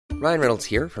Ryan Reynolds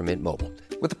here from Mint Mobile.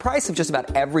 With the price of just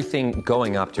about everything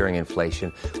going up during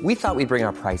inflation, we thought we'd bring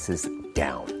our prices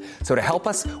down. So to help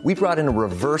us, we brought in a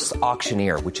reverse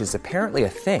auctioneer, which is apparently a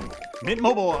thing. Mint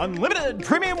Mobile Unlimited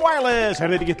Premium Wireless. How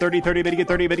to get 30, 30, bit to get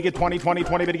 30, bit to get 20, 20,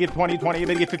 20, bit to get 20, 20,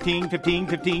 bit to get 15, 15,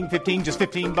 15, 15, just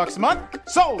 $15 a month?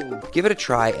 Sold! Give it a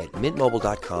try at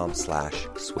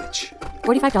mintmobile.com/switch.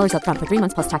 $45 up front for 3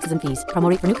 months plus taxes and fees. Promo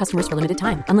rate for new customers for limited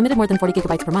time. Unlimited more than 40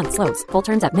 gigabytes per month. Slows full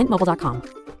terms at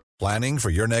mintmobile.com. Planning for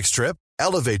your next trip?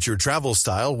 Elevate your travel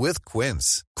style with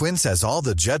Quince. Quince has all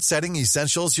the jet-setting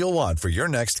essentials you'll want for your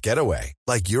next getaway,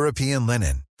 like European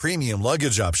linen, premium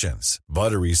luggage options,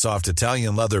 buttery soft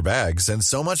Italian leather bags, and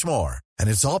so much more. And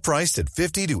it's all priced at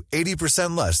 50 to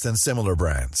 80% less than similar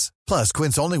brands. Plus,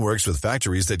 Quince only works with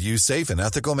factories that use safe and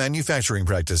ethical manufacturing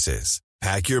practices.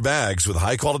 Pack your bags with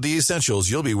high-quality essentials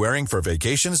you'll be wearing for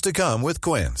vacations to come with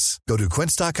Quince. Go to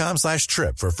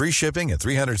quince.com/trip for free shipping and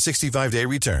 365-day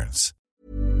returns.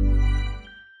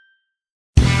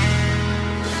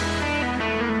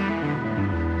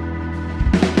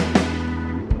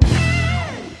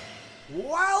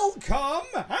 Welcome,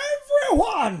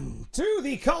 everyone, to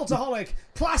the Cultaholic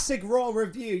Classic Raw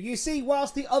Review. You see,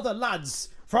 whilst the other lads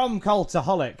from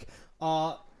Cultaholic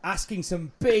are asking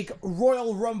some big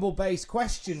Royal Rumble-based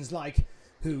questions like,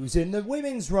 who's in the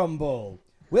Women's Rumble?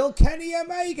 Will Kenny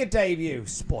Omega debut?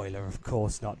 Spoiler, of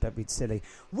course not, don't be silly.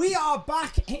 We are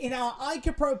back in our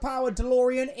Ica Pro Power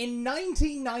DeLorean in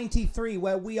 1993,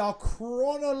 where we are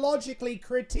chronologically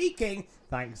critiquing,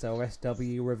 thanks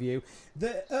OSW Review,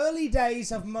 the early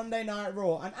days of Monday Night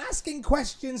Raw and asking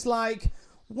questions like,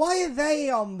 why are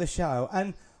they on the show?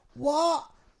 And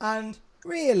what? And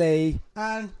really?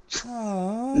 And,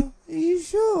 oh, are you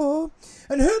sure?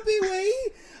 And who be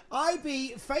we? I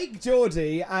be fake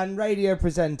Geordie and radio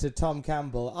presenter Tom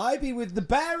Campbell. I be with the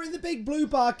bear in the big blue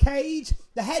bar cage,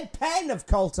 the head pen of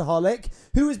Cultaholic,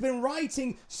 who has been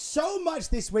writing so much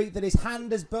this week that his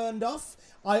hand has burned off.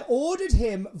 I ordered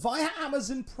him via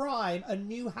Amazon Prime a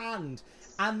new hand,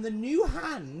 and the new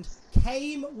hand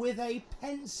came with a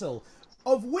pencil,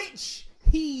 of which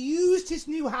he used his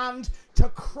new hand to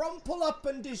crumple up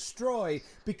and destroy,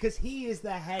 because he is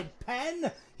the head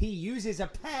pen. He uses a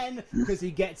pen because he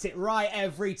gets it right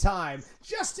every time.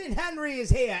 Justin Henry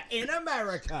is here in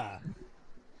America.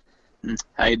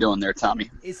 How you doing there,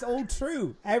 Tommy? It's all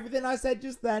true. Everything I said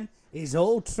just then is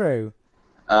all true.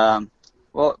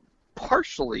 Well,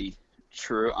 partially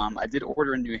true. I did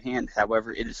order a new hand.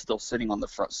 However, it is still sitting on the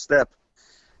front step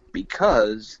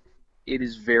because it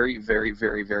is very, very,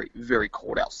 very, very, very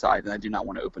cold outside, and I do not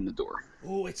want to open the door.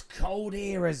 Oh, it's cold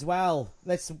here as well.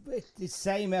 It's the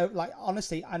same, like,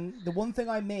 honestly, and the one thing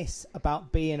I miss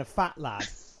about being a fat lad,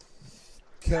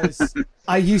 because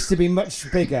I used to be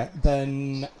much bigger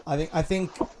than, I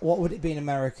think, what would it be in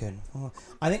American?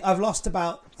 I think I've lost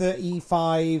about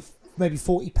 35, maybe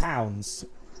 40 pounds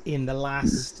in the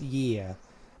last year.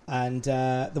 And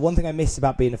the one thing I miss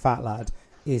about being a fat lad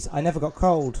is I never got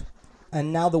cold.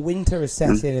 And now the winter is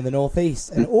set in the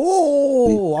northeast. And,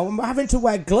 I'm having to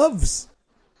wear gloves.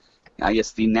 I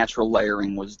guess the natural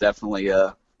layering was definitely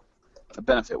a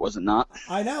benefit, was it not?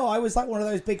 I know. I was like one of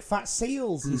those big fat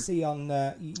seals you see on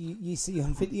you see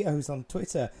on videos on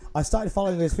Twitter. I started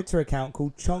following this Twitter account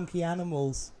called Chonky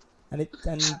Animals. And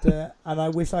I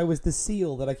wish I was the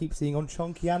seal that I keep seeing on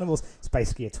Chonky Animals. It's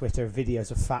basically a Twitter of videos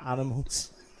of fat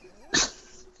animals.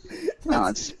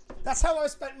 That's how I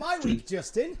spent my week,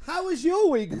 Justin. How has your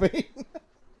week been?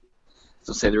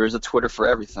 So say there is a Twitter for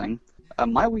everything.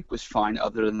 My week was fine,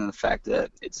 other than the fact that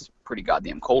it's pretty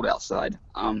goddamn cold outside.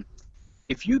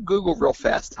 If you Google real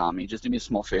fast, Tommy, just do me a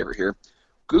small favor here.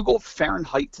 Google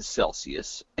Fahrenheit to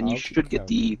Celsius, and you should get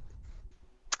the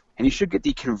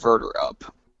converter up.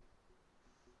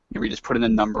 You just put in a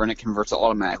number, and it converts it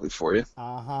automatically for you.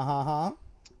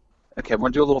 Okay, we're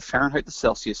gonna do a little Fahrenheit to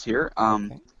Celsius here.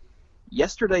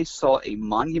 Yesterday saw a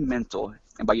monumental,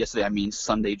 and by yesterday I mean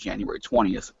Sunday, January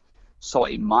 20th, saw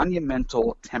a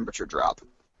monumental temperature drop.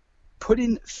 Put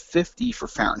in 50 for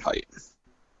Fahrenheit.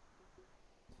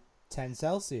 10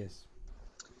 Celsius.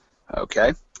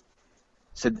 Okay.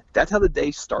 So that's how the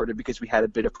day started, because we had a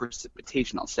bit of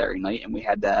precipitation on Saturday night, and we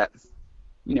had that,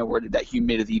 where that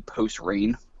humidity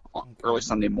post-rain early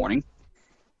Sunday morning.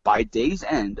 By day's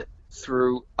end,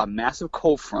 through a massive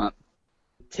cold front,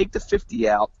 take the 50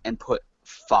 out and put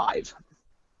 5.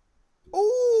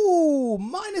 Ooh,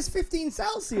 minus 15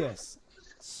 Celsius.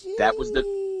 Jeez. That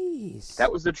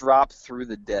was the drop through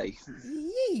the day.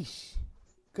 Yeesh.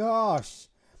 Gosh.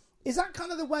 Is that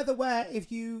kind of the weather where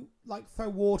if you throw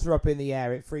water up in the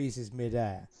air, it freezes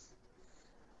midair?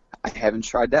 I haven't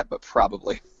tried that, but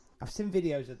probably. I've seen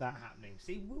videos of that happening.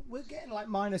 See, we're getting like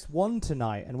 -1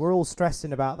 tonight, and we're all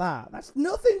stressing about that. That's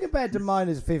nothing compared to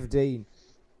 -15.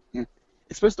 Yeah.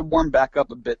 It's supposed to warm back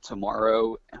up a bit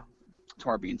tomorrow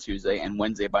being Tuesday, and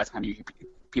Wednesday by the time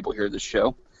people hear the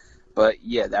show. But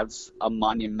yeah, that's a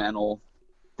monumental.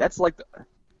 That's like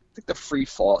the free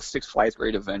fall at Six Flags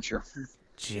Great Adventure.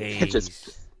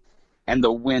 Jeez. And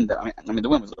the wind. I mean, the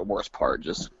wind was the worst part.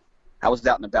 I was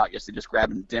out and about yesterday, just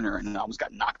grabbing dinner, and I almost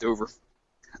got knocked over.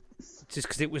 Just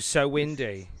because it was so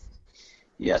windy.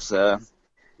 Yes.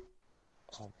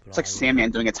 It's like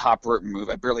Sandman doing a top rope move.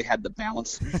 I barely had the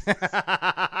balance.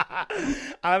 I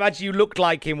imagine you looked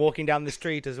like him walking down the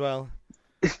street as well.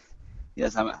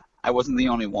 Yes, I wasn't the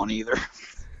only one either.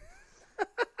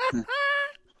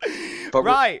 But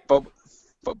right.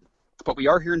 But we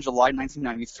are here in July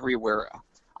 1993, where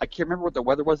I can't remember what the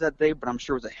weather was that day, but I'm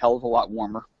sure it was a hell of a lot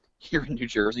warmer here in New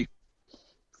Jersey.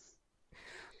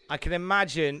 I can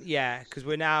imagine, yeah, because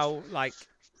we're now like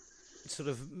sort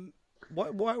of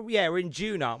yeah, we're in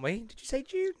June, aren't we? Did you say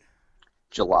June?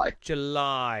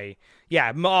 July.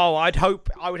 Yeah. Oh, I would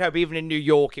hope even in New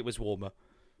York it was warmer.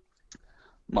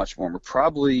 Much warmer.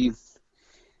 Probably,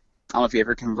 I don't know if you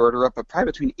ever convert her up, but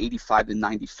probably between 85 to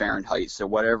 90 Fahrenheit. So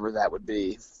whatever that would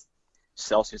be,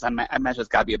 Celsius. I imagine it's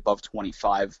got to be above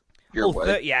 25 your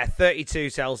way. Yeah, 32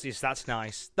 Celsius. That's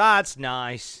nice. That's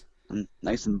nice.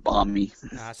 Nice and balmy.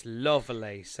 That's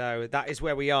lovely. So that is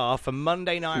where we are for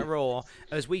Monday Night Raw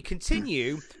as we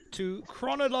continue to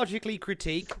chronologically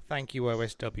critique, thank you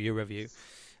OSW Review,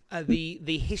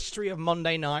 the history of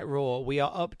Monday Night Raw. We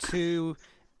are up to,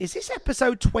 is this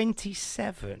episode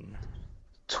 27?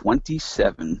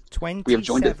 27.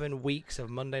 27 weeks of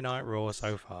Monday Night Raw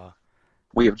so far.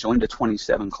 We have joined the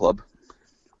 27 Club.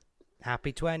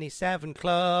 Happy 27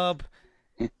 Club.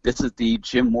 This is the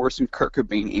Jim Morrison, Kurt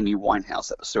Cobain, Amy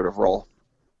Winehouse episode of Raw.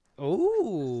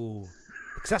 Ooh.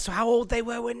 Because that's how old they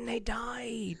were when they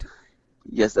died.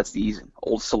 Yes, that's the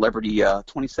old celebrity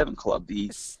 27 Club.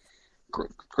 The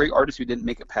great artists who didn't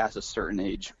make it past a certain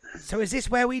age. So is this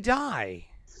where we die?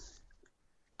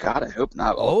 God, I hope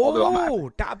not.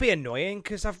 Oh, that'd be annoying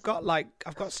because I've got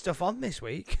stuff on this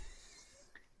week.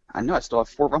 I know, I still have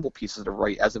 4 Rumble pieces to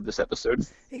write as of this episode.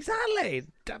 Exactly.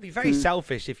 That'd be very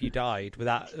selfish if you died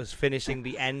without us finishing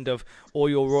the end of all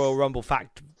your Royal Rumble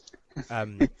fact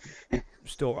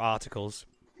store articles.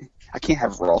 I can't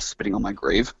have Raw spitting on my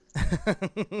grave.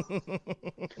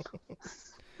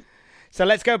 So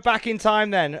let's go back in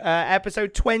time then.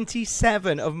 Episode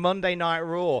 27 of Monday Night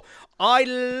Raw. I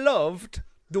loved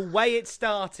the way it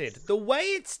started. The way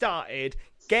it started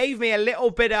gave me a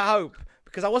little bit of hope.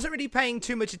 Because I wasn't really paying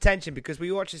too much attention because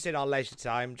we watch this in our leisure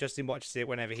time. Justin watches it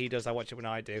whenever he does. I watch it when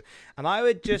I do. And I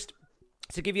would just,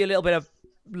 to give you a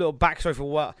little backstory for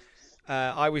what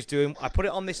I was doing, I put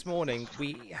it on this morning.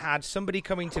 We had somebody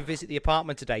coming to visit the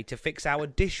apartment today to fix our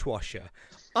dishwasher.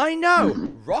 I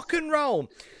know, rock and roll.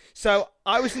 So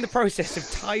I was in the process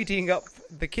of tidying up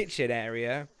the kitchen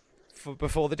area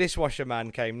before the dishwasher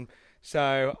man came.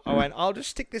 So I went, I'll just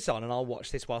stick this on and I'll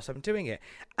watch this whilst I'm doing it.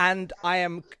 And I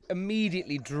am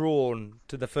immediately drawn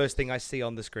to the first thing I see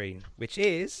on the screen, which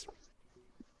is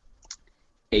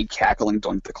a cackling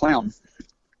Doink the Clown.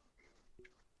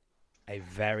 A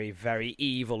very, very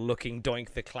evil-looking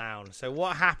Doink the Clown. So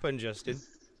what happened, Justin?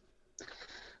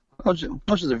 Well,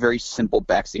 just a very simple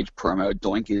backstage promo.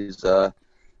 Doink is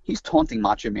he's taunting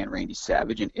Macho Man Randy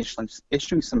Savage and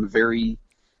issuing some very,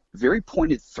 very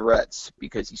pointed threats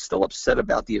because he's still upset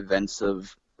about the events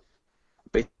of,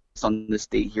 based on this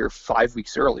date here, 5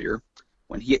 weeks earlier,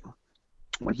 when he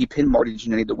pinned Marty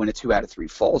Jannetty to win a 2 out of 3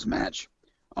 falls match,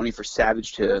 only for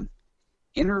Savage to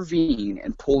intervene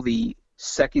and pull the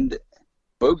second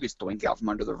bogus Doink out from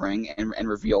under the ring and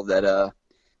reveal that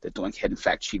that Doink had in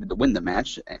fact cheated to win the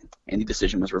match, and the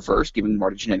decision was reversed, giving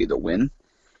Marty Jannetty the win.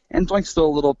 And Doink's still a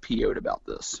little PO'd about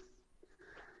this.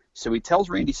 So he tells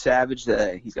Randy Savage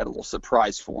that he's got a little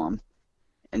surprise for him,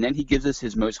 and then he gives us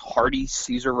his most hearty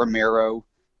Cesar Romero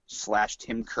 /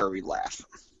 Tim Curry laugh.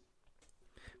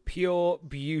 Pure,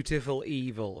 beautiful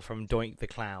evil from Doink the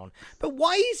Clown. But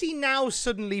why is he now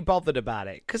suddenly bothered about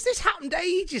it? Because this happened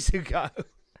ages ago.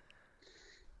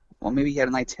 Well, maybe he had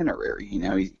an itinerary. You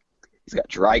know, he's got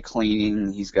dry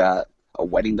cleaning, he's got a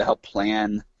wedding to help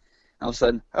plan. All of a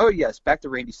sudden, oh yes, back to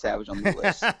Randy Savage on the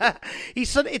list.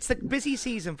 It's the busy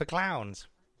season for clowns.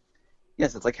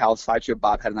 Yes, it's like how Sideshow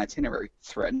Bob had an itinerary.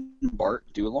 Threaten Bart,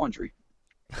 do laundry.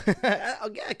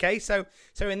 Okay, so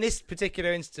in this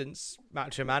particular instance,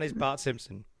 Macho Man is Bart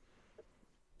Simpson.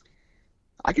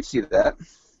 I could see that.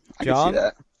 I John? could see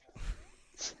that.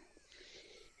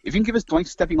 If you can give us Doink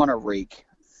stepping on a rake.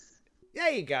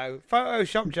 There you go.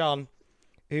 Photoshop John.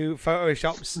 who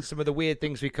photoshops some of the weird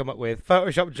things we come up with.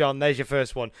 Photoshop John, there's your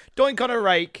first one. Doink on a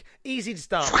rake, easy to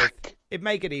start with. It'd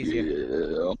make it easier.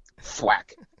 Yeah.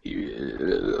 Thwack.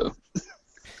 Yeah.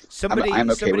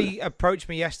 Somebody approached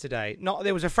me yesterday.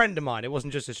 There was a friend of mine. It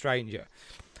wasn't just a stranger.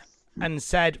 And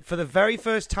said for the very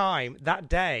first time that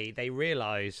day, they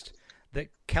realised that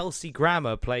Kelsey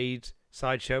Grammer played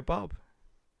Sideshow Bob.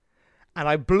 And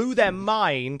I blew their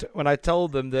mind when I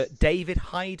told them that David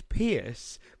Hyde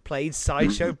Pierce played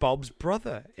Sideshow Bob's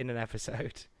brother in an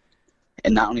episode.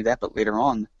 And not only that, but later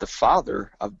on, the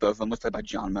father of both of them was played by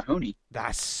John Mahoney.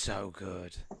 That's so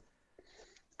good.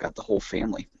 Got the whole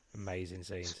family. Amazing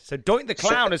scenes. So Doink the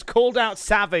Clown has called out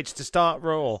Savage to start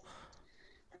Raw.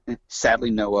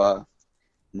 Sadly, no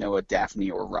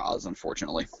Daphne or Roz,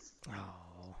 unfortunately.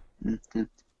 Oh. Mm-hmm.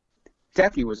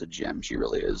 Daphne was a gem. She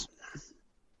really is.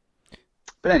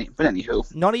 But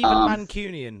anywho. Not even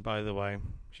Mancunian, by the way.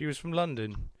 She was from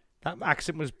London. That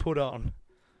accent was put on.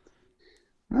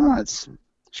 Oh, she's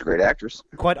a great actress.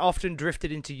 Quite often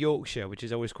drifted into Yorkshire, which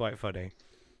is always quite funny.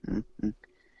 Mm-hmm.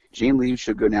 Jane Lee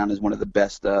should go down as one of the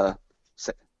best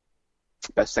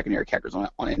secondary characters on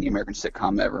any American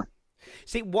sitcom ever.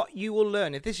 See, what you will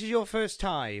learn, if this is your first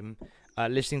time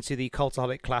listening to the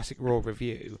Cultaholic Classic Raw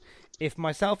review, if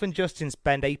myself and Justin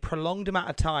spend a prolonged amount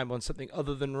of time on something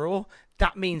other than Raw,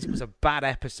 that means it was a bad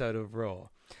episode of Raw.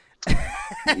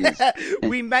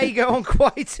 We may go on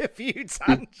quite a few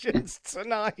tangents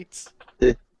tonight.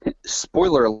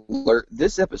 Spoiler alert,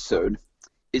 this episode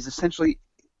is essentially,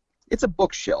 it's a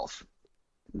bookshelf.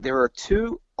 There are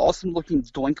two awesome-looking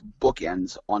Doink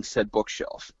bookends on said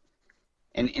bookshelf.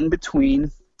 And in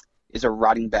between is a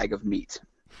rotting bag of meat.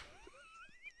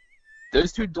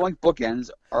 Those two Doink bookends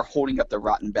are holding up the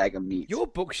rotten bag of meat. Your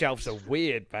bookshelves are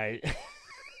weird, mate.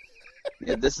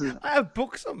 Yeah, I have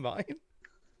books on mine.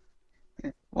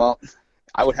 Well,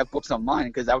 I would have books on mine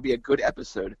because that would be a good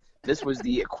episode. This was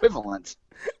the equivalent.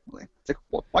 It's like,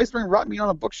 why is there rotten meat on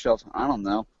a bookshelf? I don't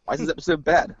know. Why is this episode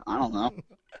bad? I don't know.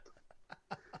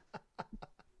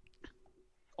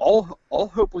 All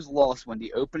hope was lost when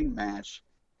the opening match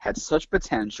had such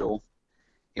potential.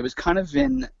 It was kind of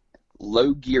in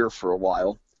low gear for a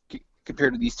while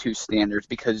compared to these two standards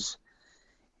because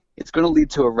it's going to lead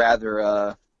to a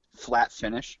rather flat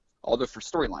finish, although for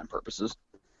storyline purposes.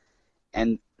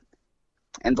 And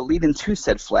the lead into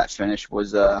said flat finish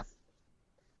was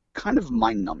kind of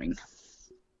mind-numbing.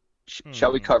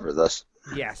 Shall we cover this?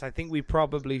 Yes, I think we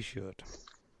probably should.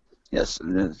 Yes,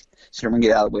 the sooner we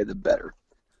get out of the way, the better.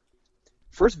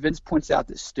 First, Vince points out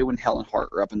that Stu and Helen Hart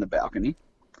are up in the balcony.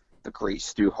 The great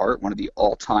Stu Hart, one of the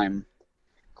all-time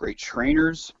great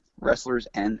trainers, wrestlers,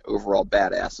 and overall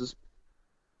badasses.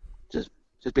 Just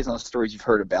based on the stories you've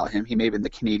heard about him, he may have been the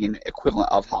Canadian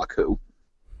equivalent of Haku.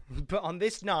 But on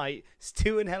this night,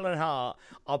 Stu and Helen Hart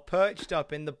are perched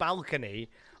up in the balcony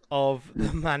of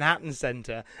the Manhattan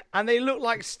Center, and they look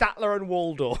like Statler and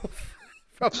Waldorf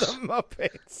from the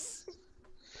Muppets.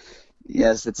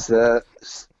 Yes, it's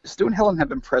Stu and Helen have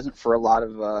been present for a lot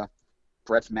of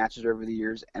Brett's matches over the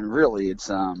years, and really, it's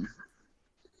really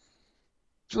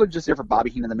just there for Bobby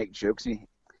Heenan to make jokes.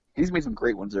 He's made some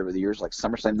great ones over the years, like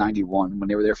SummerSlam '91 when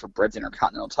they were there for Brett's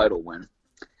Intercontinental title win.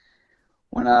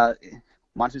 When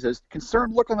Monty says,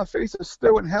 "Concerned look on the face of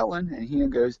Stu and Helen," and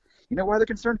Heenan goes, "You know why they're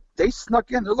concerned? They snuck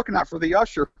in. They're looking out for the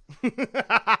usher."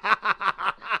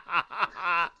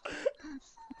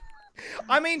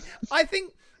 I mean, I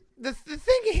think the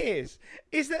thing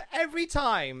is that every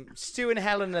time Stu and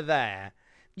Helen are there,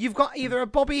 you've got either a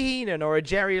Bobby Heenan or a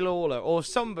Jerry Lawler or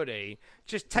somebody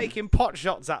just taking pot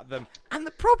shots at them. And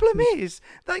the problem is,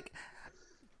 like,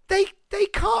 they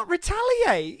can't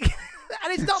retaliate.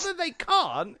 And it's not that they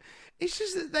can't. It's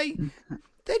just that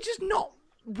they're just not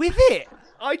with it.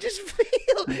 I just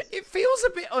feel it feels a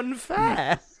bit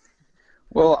unfair.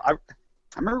 Well, I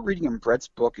remember reading in Brett's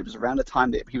book. It was around the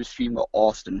time that he was feuding with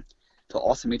Austin. So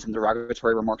Austin made some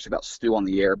derogatory remarks about Stu on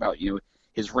the air about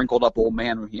his wrinkled up old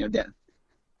man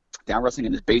down wrestling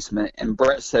in his basement. And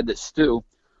Brett said that Stu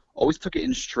always took it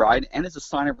in stride and as a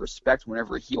sign of respect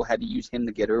whenever a heel had to use him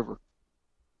to get over.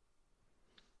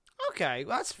 Okay,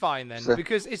 well, that's fine then,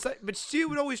 because it's like, but Stu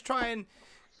would always try and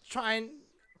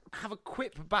have a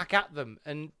quip back at them,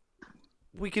 and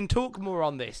we can talk more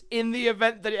on this in the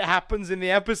event that it happens in the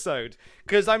episode,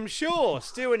 because I'm sure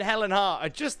Stu and Helen Hart are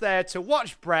just there to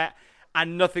watch Brett,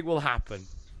 and nothing will happen.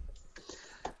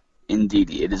 Indeed,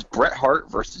 it is Bret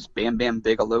Hart versus Bam Bam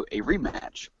Bigelow, a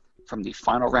rematch from the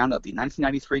final round of the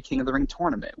 1993 King of the Ring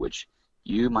tournament, which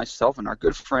you, myself, and our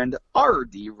good friend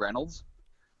R.D. Reynolds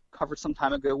covered some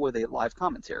time ago with a live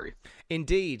commentary.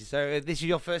 Indeed. So if this is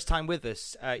your first time with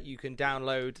us, you can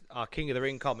download our King of the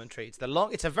Ring commentary.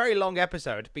 It's a very long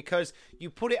episode because you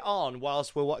put it on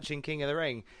whilst we're watching King of the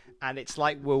Ring, and it's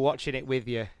like we're watching it with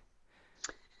you.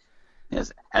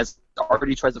 Yes, as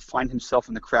Artie tries to find himself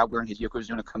in the crowd wearing his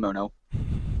Yokozuna kimono.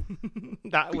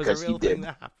 That was a real thing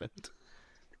that happened.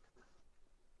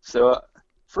 So,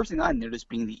 first thing I noticed,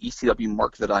 being the ECW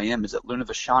mark that I am, is that Luna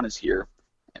Vachon is here.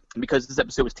 And because this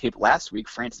episode was taped last week,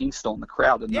 Francine's still in the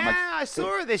crowd. And I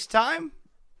saw her this time.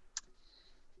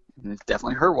 And it's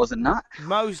definitely her, was it not?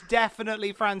 Most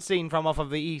definitely Francine from off of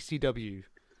the ECW.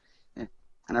 Yeah.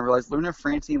 And I realized Luna and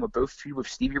Francine would both feud with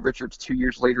Stevie Richards 2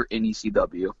 years later in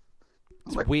ECW.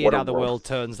 It's like, weird how the world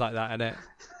turns like that, isn't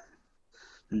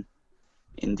it?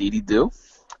 Indeed, he do.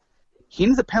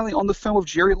 Heenan's apparently on the phone with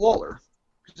Jerry Lawler.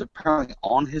 He's apparently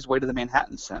on his way to the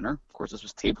Manhattan Center. Of course, this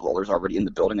was taped. Lawler's already in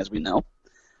the building, as we know.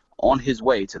 On his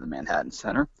way to the Manhattan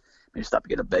Center. Maybe stop to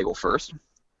get a bagel first.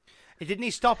 Didn't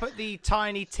he stop at the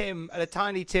Tiny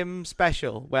Tim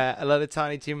special, where a lot of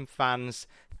Tiny Tim fans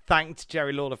thanked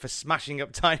Jerry Lawler for smashing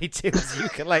up Tiny Tim's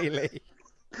ukulele?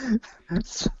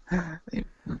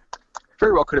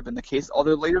 Very well could have been the case,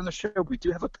 although later in the show we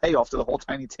do have a payoff to the whole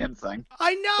Tiny Tim thing.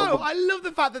 I know! I love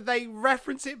the fact that they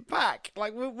reference it back.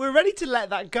 Like, we're ready to let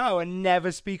that go and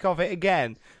never speak of it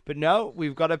again. But no,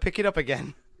 we've got to pick it up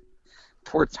again.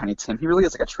 Poor Tiny Tim. He really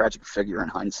is like a tragic figure in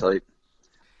hindsight.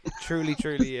 Truly,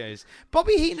 truly is.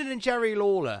 Bobby Heenan and Jerry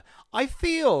Lawler, I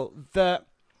feel that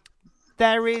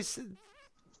there is...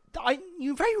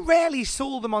 you very rarely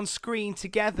saw them on screen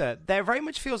together. There very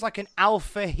much feels like an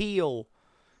alpha heel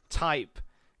type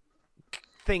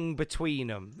thing between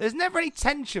them. There's never any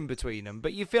tension between them,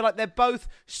 but you feel like they're both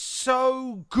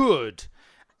so good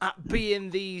at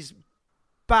being these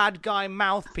bad guy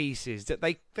mouthpieces that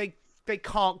they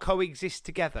can't coexist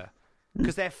together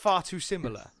because they're far too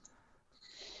similar.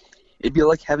 It'd be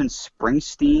like having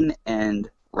Springsteen and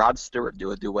Rod Stewart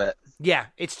do a duet. Yeah,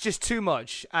 it's just too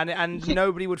much, and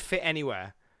nobody would fit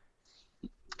anywhere.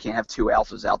 Can't have two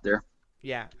alphas out there.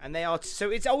 Yeah, and they are.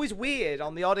 So it's always weird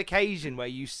on the odd occasion where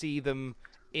you see them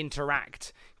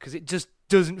interact because it just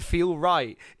doesn't feel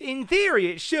right. In theory,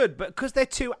 it should, but because they're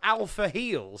two alpha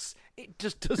heels, it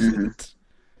just doesn't. Mm-hmm.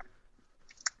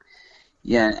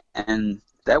 Yeah, and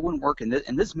that wouldn't work in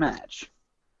this match.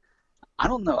 I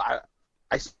don't know.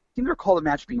 I seem to recall the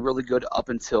match being really good up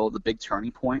until the big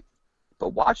turning point, but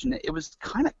watching it, it was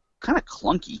kind of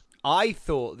clunky. I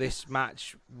thought this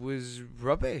match was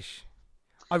rubbish.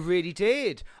 I really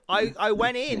did. I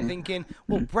went in thinking,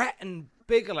 well, Brett and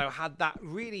Bigelow had that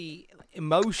really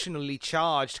emotionally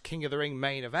charged King of the Ring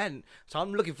main event, so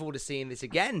I'm looking forward to seeing this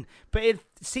again. But it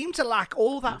seemed to lack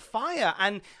all that fire,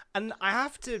 and I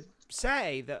have to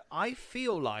say that I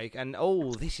feel like, and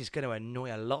this is going to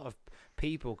annoy a lot of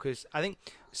people, because I think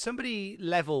somebody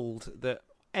leveled that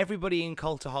everybody in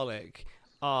Cultaholic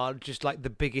are just like the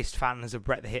biggest fans of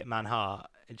Bret the Hitman Hart,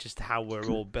 and just how we're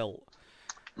all built.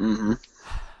 Mm-hmm.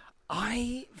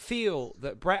 I feel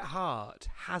that Bret Hart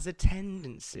has a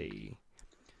tendency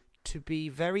to be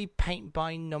very paint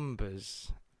by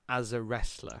numbers as a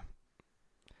wrestler.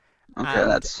 Okay,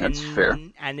 that's fair.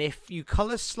 And if you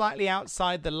colour slightly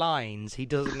outside the lines, he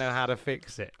doesn't know how to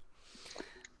fix it.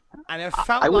 And it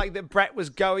felt like that Bret was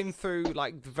going through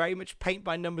like very much paint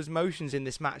by numbers motions in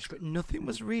this match, but nothing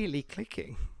was really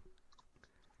clicking.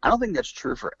 I don't think that's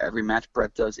true for every match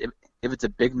Bret does. If it's a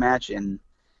big match and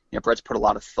Bret's put a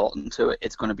lot of thought into it,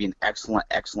 it's going to be an excellent,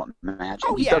 excellent match.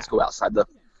 And he does go outside the...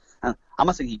 I'm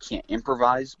not saying he can't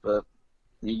improvise, but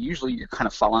usually you're kind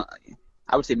of following...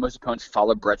 I would say most opponents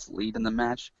follow Bret's lead in the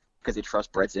match because they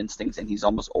trust Bret's instincts, and he's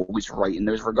almost always right in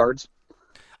those regards.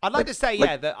 I'd like to say,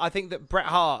 that I think that Bret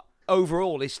Hart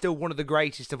overall is still one of the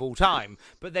greatest of all time,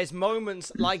 but there's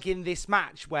moments like in this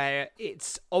match where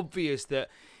it's obvious that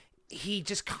he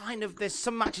just there's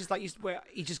some matches like where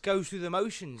he just goes through the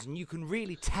motions, and you can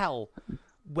really tell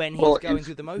when he's going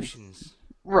through the motions.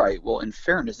 Right. Well, in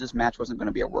fairness, this match wasn't going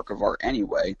to be a work of art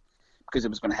anyway, because it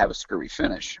was going to have a screwy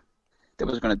finish that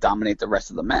was going to dominate the rest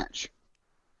of the match.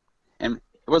 And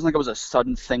it wasn't like it was a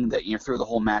sudden thing that threw the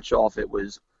whole match off. It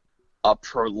was a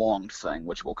prolonged thing,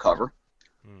 which we'll cover.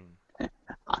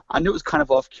 I knew it was kind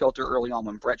of off kilter early on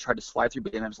when Bret tried to slide through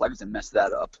BM's legs and mess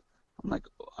that up. I'm like,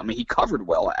 he covered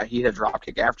well. He had a drop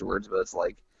kick afterwards, but it's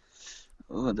like,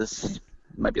 this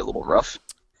might be a little rough.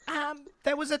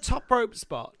 There was a top rope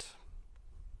spot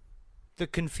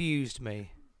that confused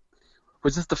me.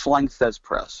 Was this the flying Thez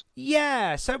press?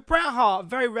 Yeah, so Bret Hart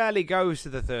very rarely goes to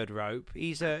the third rope.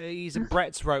 He's a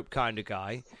Bret's rope kind of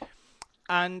guy.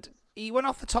 And he went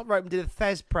off the top rope and did a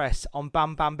Thez press on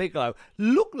Bam Bam Bigelow.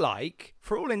 Looked like,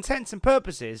 for all intents and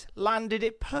purposes, landed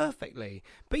it perfectly.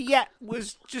 But yet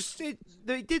was just, he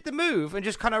did the move and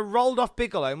just kind of rolled off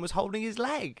Bigelow and was holding his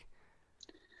leg.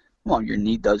 Well, your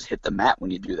knee does hit the mat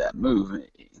when you do that move.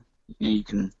 You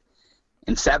can,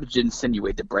 and Savage did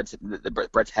insinuate that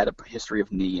Brett's had a history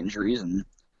of knee injuries, and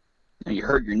you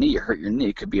hurt your knee.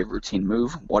 It could be a routine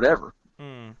move, whatever.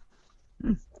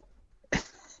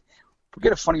 We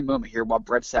get a funny moment here while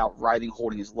Brett's out writhing,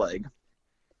 holding his leg.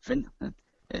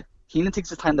 Heenan takes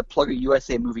the time to plug a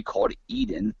USA movie called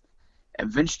Eden, and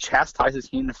Vince chastises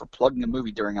Heenan for plugging a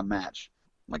movie during a match.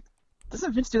 Like,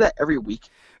 doesn't Vince do that every week?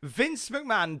 Vince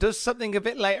McMahon does something a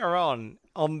bit later on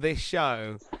this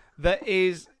show that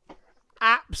is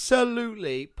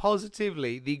absolutely,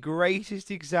 positively the greatest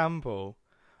example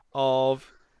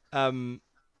of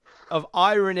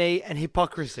irony and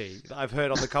hypocrisy that I've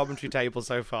heard on the commentary table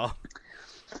so far.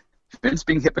 Vince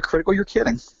being hypocritical, you're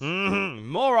kidding.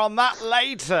 More on that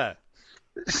later.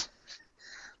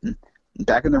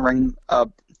 Back in the ring,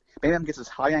 Bam Bam gets his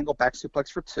high angle back suplex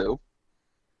for 2.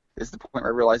 This is the point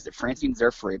where I realized that Francine's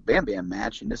there for a Bam Bam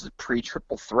match, and this is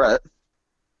pre-triple threat.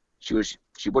 She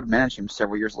would manage him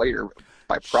several years later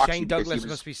by proxy. Shane Douglas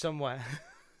must be somewhere.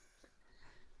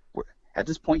 At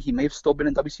this point, he may have still been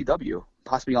in WCW,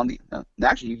 possibly on the.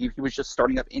 Actually, he was just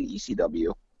starting up in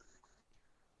ECW.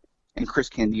 And Chris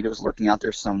Candido was lurking out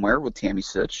there somewhere with Tammy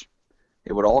Sytch.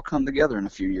 It would all come together in a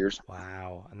few years.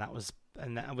 Wow, and that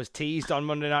was teased on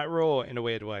Monday Night Raw in a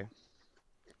weird way.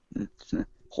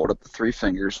 Hold up the 3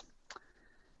 fingers.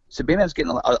 So Bam Bam's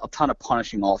getting a ton of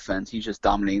punishing offense. He's just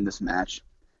dominating this match.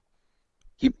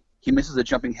 He misses a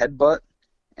jumping headbutt,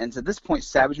 and at this point,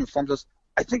 Savage informs us,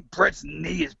 I think Brett's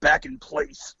knee is back in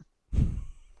place.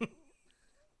 Because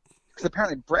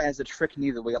apparently Brett has a trick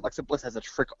knee the way Alexa Bliss has a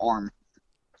trick arm.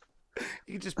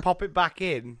 You just pop it back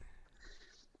in.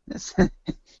 He's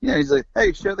like,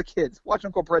 hey, show the kids. Watch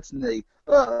Uncle Brett's knee.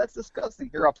 Oh, that's disgusting.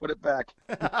 Here, I'll put it back.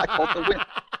 I call it the win.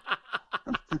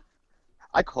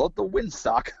 I call it the win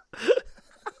sock.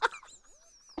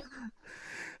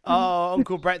 Oh,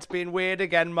 Uncle Brett's being weird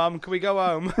again, Mum. Can we go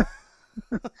home?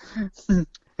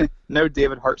 No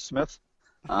David Hart Smith.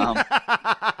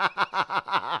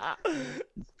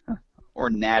 Or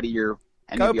Natty or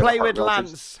any go of the play other with Hart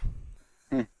relatives.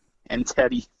 Lance. And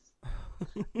Teddy.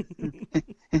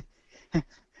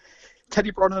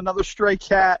 Teddy brought in another stray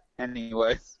cat.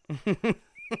 Anyway.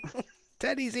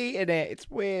 Teddy's eating it. It's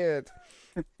weird.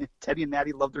 Teddy and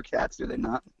Natty love their cats, do they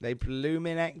not? They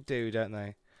blooming heck do, don't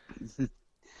they?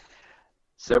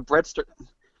 So Brett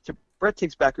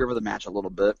takes back over the match a little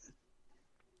bit.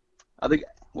 They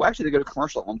go to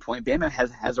commercial at one point. Bam Bam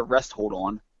has a rest hold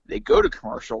on. They go to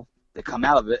commercial. They come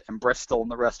out of it, and Brett's still in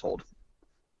the rest hold.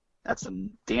 That's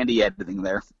some dandy editing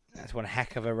there. That's one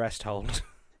heck of a rest hold.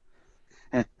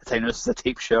 That's how you know this is a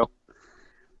tape show.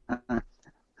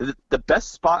 The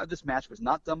best spot of this match was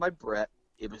not done by Brett.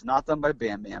 It was not done by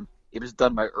Bam Bam. It was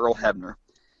done by Earl Hebner.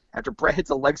 After Brett hits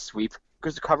a leg sweep,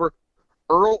 goes to cover,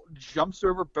 Earl jumps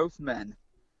over both men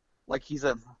like he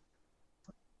should have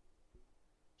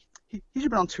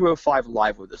been on 205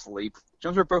 Live with this leap.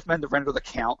 Jumps over both men to render the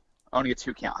count. Only a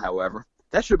 2 count, however.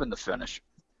 That should have been the finish.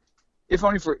 If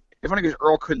only because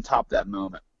Earl couldn't top that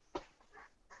moment.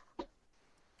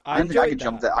 I think I could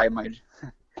jump that high at my age.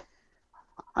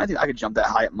 I think I could jump that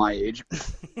high at my age.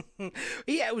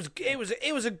 Yeah, it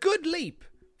was a good leap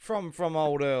from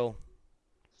old Earl.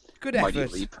 Good effort.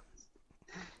 Mighty leap.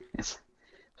 It's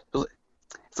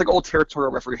like old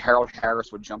territorial referee Harold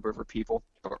Harris would jump over people,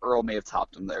 but Earl may have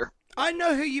topped him there. I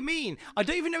know who you mean. I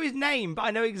don't even know his name, but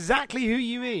I know exactly who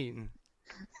you mean.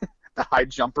 The high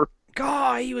jumper.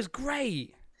 God, he was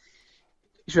great.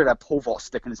 He should have that pole vault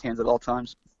stick in his hands at all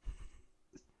times.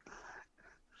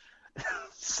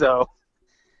 So,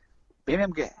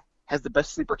 Bam Bam has the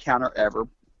best sleeper counter ever.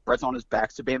 Brett's on his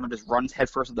back, so Bam Bam just runs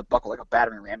headfirst at the buckle like a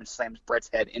battering ram and slams Brett's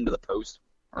head into the post,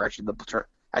 or actually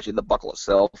the buckle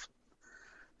itself.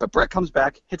 But Brett comes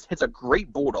back, hits a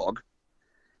great bulldog.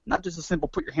 Not just a simple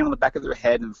put your hand on the back of their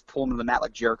head and pull them to the mat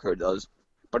like Jericho does,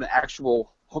 but an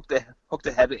actual hook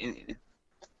the head in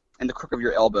the crook of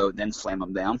your elbow, then slam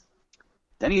them down.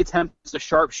 Then he attempts a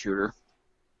sharpshooter,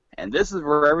 and this is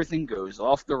where everything goes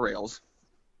off the rails.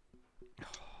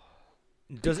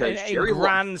 Does it in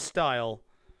grand style.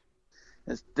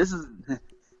 This is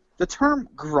the term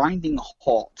grinding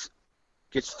halt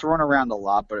gets thrown around a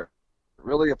lot, but it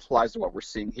really applies to what we're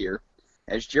seeing here.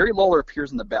 As Jerry Lawler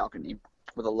appears in the balcony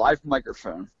with a live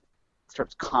microphone,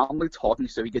 starts calmly talking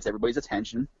so he gets everybody's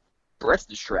attention. Brett's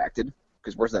distracted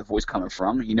because where's that voice coming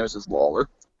from? He knows it's Lawler.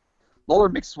 Lawler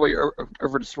makes his way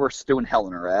over to where Stu and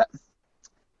Helen are at.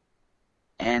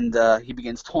 and he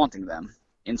begins taunting them,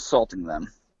 insulting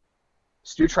them.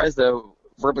 Stu tries to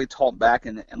verbally taunt back,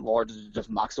 and Lawler just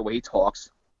mocks the way he talks.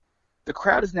 The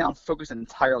crowd is now focused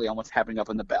entirely on what's happening up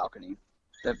in the balcony.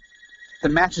 The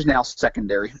match is now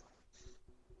secondary.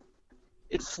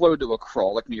 It slowed to a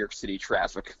crawl like New York City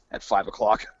traffic at 5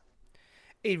 o'clock.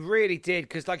 It really did,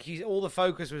 because all the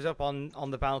focus was up on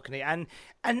the balcony, and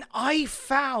I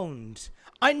found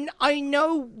I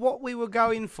know what we were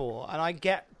going for, and I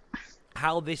get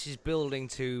how this is building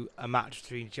to a match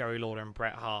between Jerry Lawler and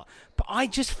Bret Hart. But I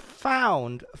just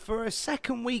found, for a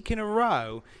second week in a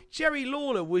row, Jerry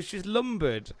Lawler was just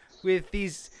lumbered with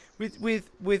these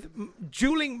with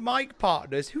dueling mic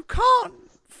partners who can't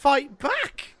fight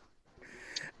back.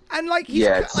 And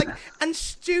and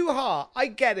Stu Hart, I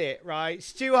get it, right?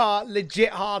 Stu Hart,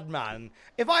 legit hard man.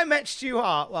 If I met Stu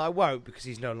Hart, well, I won't because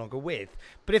he's no longer with.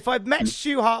 But if I'd met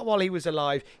Stu Hart while he was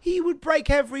alive, he would break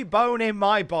every bone in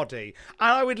my body,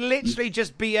 and I would literally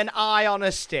just be an eye on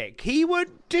a stick. He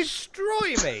would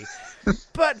destroy me.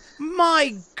 But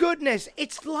my goodness,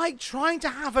 it's like trying to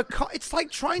have a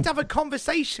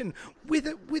conversation with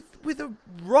a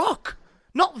rock,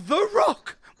 not the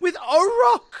Rock, with a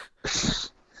rock.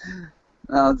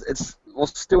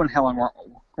 Stu and Helen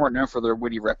weren't known for their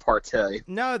witty repartee.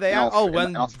 No, they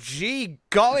are. Gee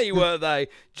golly, were they?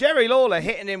 Jerry Lawler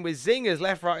hitting him with zingers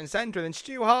left, right, and centre, and then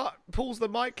Stu Hart pulls the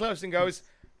mic close and goes,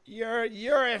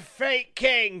 "You're a fake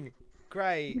king."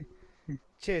 Great.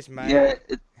 Cheers, man.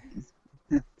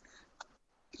 Yeah.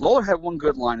 Lawler had one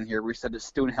good line in here where he said that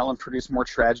Stu and Helen produced more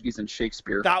tragedies than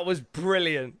Shakespeare. That was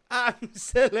brilliant.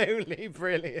 Absolutely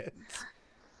brilliant.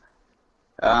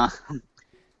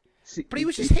 But he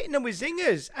was just hitting them with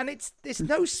zingers, and it's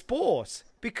no sport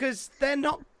because they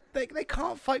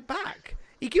can't fight back.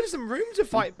 He gives them room to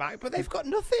fight back, but they've got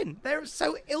nothing. They're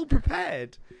so ill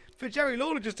prepared for Jerry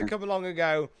Lawler just to come along and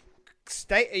go,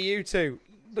 "State of you two,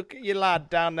 look at your lad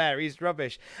down there, he's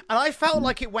rubbish." And I felt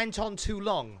like it went on too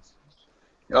long.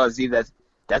 Oh, see, that's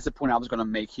the point I was going to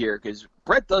make here, because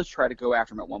Bret does try to go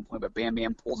after him at one point, but Bam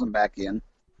Bam pulls him back in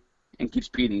and keeps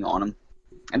beating on him.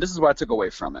 And this is what I took away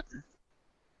from it.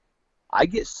 I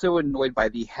get so annoyed by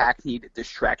the hackneyed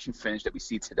distraction finish that we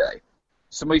see today.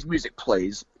 Somebody's music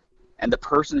plays, and the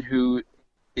person who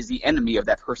is the enemy of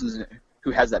that person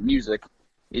who has that music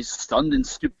is stunned and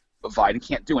stupefied and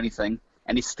can't do anything,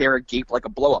 and they stare agape like a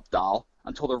blow-up doll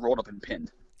until they're rolled up and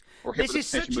pinned. This is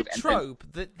such a trope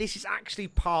that this is actually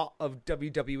part of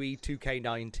WWE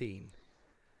 2K19.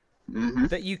 Mm-hmm.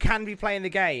 That you can be playing the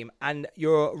game and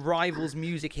your rival's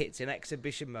music hits in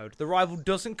exhibition mode. The rival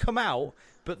doesn't come out,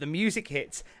 but the music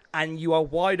hits and you are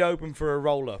wide open for a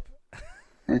roll-up.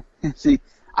 See,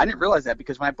 I didn't realize that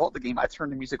because when I bought the game, I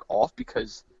turned the music off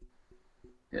because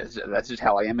that's just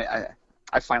how I am.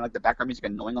 I find like the background music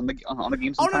annoying on the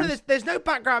game sometimes. Oh, no, there's no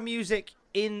background music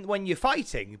in when you're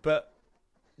fighting, but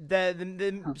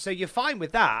so you're fine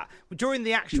with that. During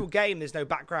the actual game, there's no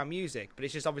background music, but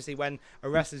it's just obviously when a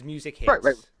wrestler's music hits.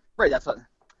 Right. That's what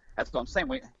I'm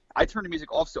saying. I turn the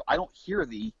music off so I don't hear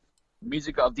the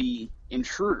music of the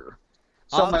intruder.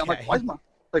 So I'm like, why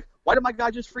did my guy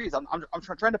just freeze? I'm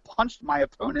trying to punch my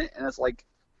opponent, and it's like,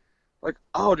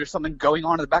 oh, there's something going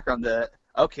on in the background.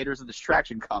 Okay, there's a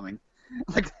distraction coming.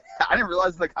 Like I didn't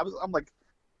realize. I'm like.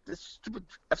 This stupid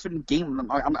effing game.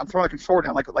 I'm throwing a controller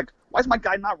down. Like, why is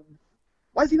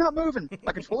he not moving?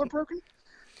 My controller broken?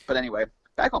 But anyway,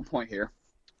 back on point here.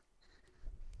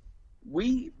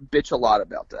 We bitch a lot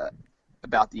about that,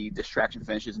 about the distraction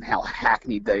finishes and how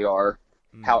hackneyed they are,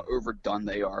 how overdone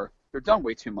they are. They're done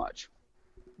way too much.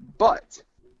 But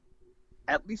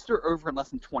at least they're over in less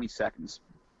than 20 seconds.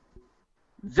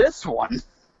 This one,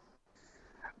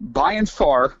 by and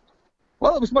far,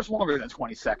 well, it was much longer than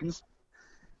 20 seconds.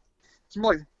 It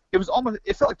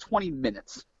felt like 20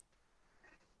 minutes.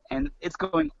 And it's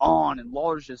going on, and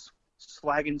Lawler's just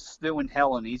slagging Stu and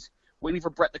Helen. He's waiting for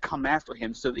Bret to come after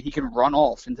him so that he can run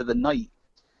off into the night.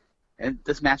 And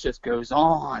this match just goes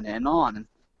on and on.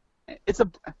 And it's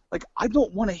I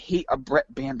don't want to hate a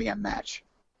Bret Bam Bam match.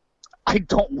 I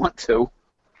don't want to.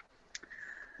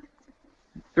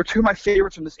 They're two of my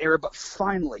favorites from this era, but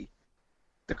finally,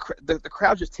 the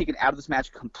crowd's just taken out of this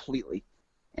match completely.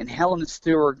 And Helen and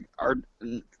Stu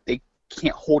they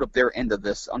can't hold up their end of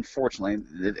this, unfortunately.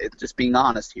 It's just being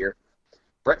honest here.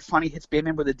 Bret finally hits Bam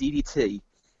Bam with a DDT.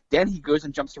 Then he goes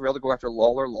and jumps the rail to go after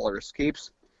Lawler. Lawler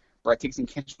escapes. Bret takes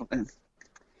intentional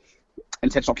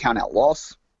count-out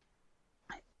loss.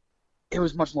 It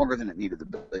was much longer than it needed to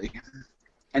be.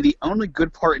 And the only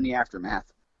good part in the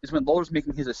aftermath is when Lawler's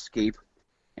making his escape,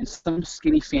 and some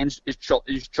skinny fan is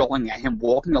jolling at him,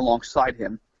 walking alongside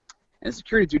him, and the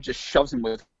security dude just shoves him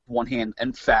with one hand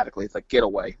emphatically. It's like, get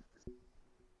away.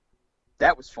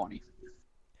 That was funny.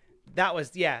 That was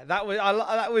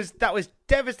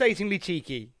devastatingly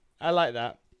cheeky. I like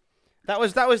that.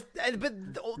 But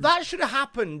that should have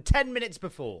happened 10 minutes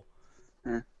before.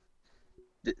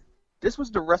 This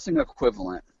was the wrestling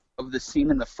equivalent of the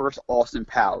scene in the first Austin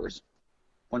Powers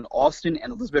when Austin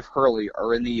and Elizabeth Hurley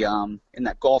are in the in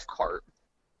that golf cart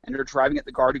and they're driving at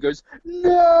the guard who goes,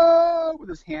 "No!" with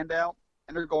his hand out,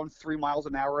 and they're going 3 miles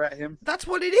an hour at him. That's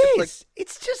what it is.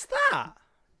 It's just that.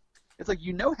 It's like,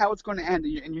 you know how it's going to end,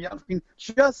 and you're yelling,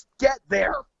 just get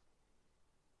there.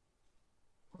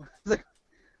 It's like,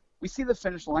 we see the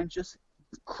finish line, just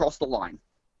cross the line.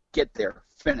 Get there.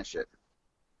 Finish it.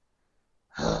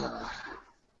 I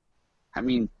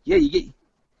mean, yeah,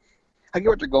 I get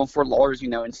what they're going for. Lawler's,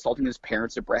 insulting his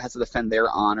parents, so Bret has to defend their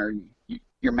honor.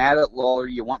 You're mad at Lawler.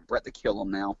 You want Bret to kill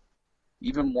him now.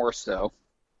 Even more so.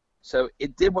 So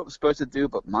it did what it was supposed to do,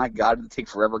 but my God, it would take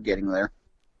forever getting there.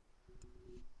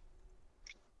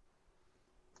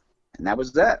 And that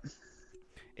was that.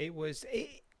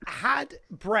 Had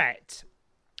Bret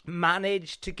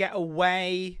managed to get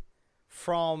away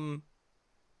from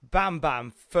Bam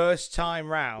Bam first time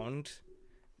round,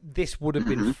 this would have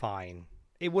been fine.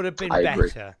 It would have been better.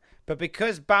 Agree. But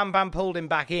because Bam Bam pulled him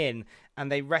back in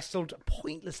and they wrestled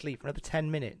pointlessly for another 10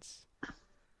 minutes,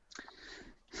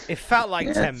 it felt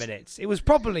like 10 minutes. It was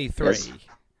probably 3. Yes.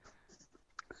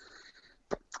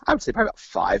 I would say probably about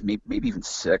 5, maybe even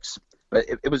 6. But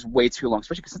it was way too long,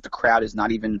 especially because the crowd is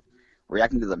not even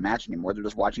reacting to the match anymore. They're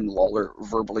just watching Lawler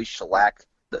verbally shellac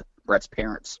Bret's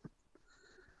parents.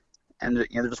 And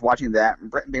they're just watching that. And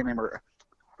Bret and Bam Bam are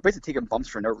basically taking bumps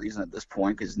for no reason at this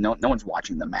point because no one's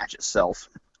watching the match itself.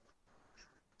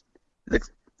 The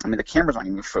cameras aren't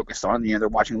even focused on it. They're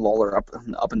watching Lawler up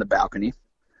in the balcony.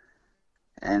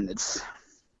 And it's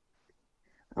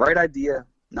right idea,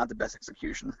 not the best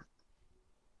execution.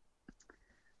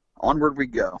 Onward we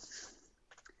go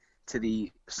to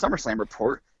the SummerSlam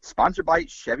report, sponsored by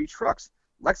Chevy Trucks.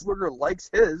 Lex Luger likes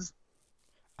his.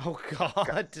 Oh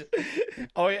God!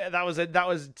 Oh yeah, that was a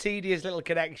tedious little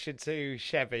connection to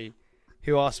Chevy,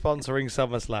 who are sponsoring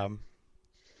SummerSlam.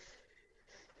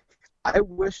 I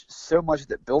wish so much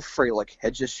that Bill Fralick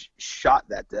had just shot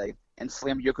that day and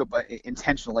slammed Yoko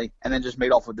intentionally, and then just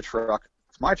made off with the truck.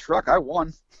 It's my truck. I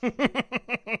won.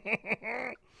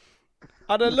 I'd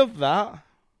love that.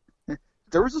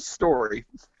 There was a story.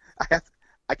 I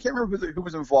can't remember who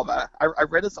was involved. I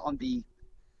read this on the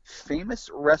Famous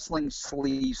Wrestling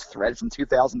Sleeves thread from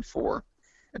 2004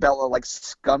 about like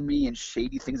scummy and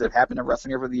shady things that have happened in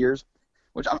wrestling over the years,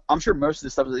 which I'm sure most of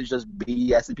the stuff is just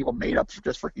BS and people made up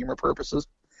just for humor purposes.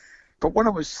 But one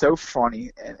of them was so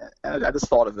funny, and I just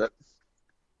thought of it.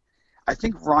 I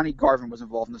think Ronnie Garvin was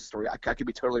involved in the story. I could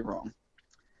be totally wrong.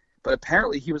 But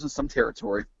apparently he was in some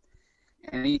territory,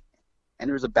 and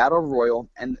there was a battle royal,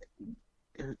 and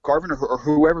Garvin or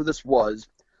whoever this was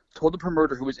told the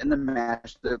promoter who was in the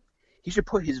match that he should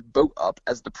put his boat up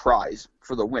as the prize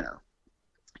for the winner.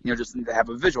 Just to have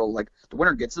a visual, like the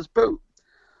winner gets this boat.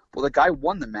 Well, the guy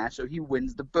won the match, so he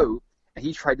wins the boat, and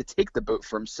he tried to take the boat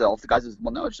for himself. The guy says,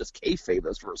 well, no, it's just kayfabe,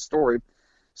 that's for a story.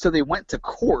 So they went to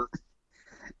court,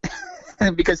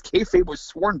 and because kayfabe was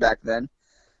sworn back then,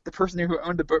 the person who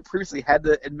owned the boat previously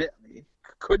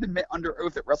couldn't admit under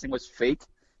oath that wrestling was fake.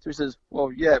 So he says,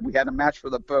 well, yeah, we had a match for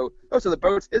the boat. Oh, so the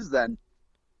boat's his then.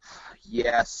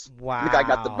 Yes. Wow. The guy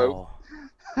got the boat.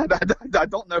 I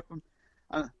don't know.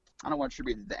 I don't want to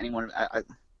attribute it to anyone. I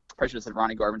probably should have said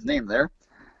Ronnie Garvin's name there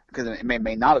because it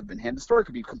may not have been him. The story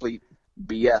could be complete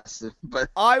BS. But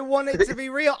I want it to be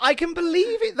real. I can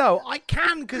believe it though. I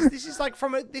can, because this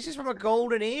is from a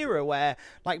golden era where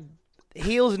like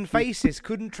heels and faces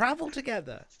couldn't travel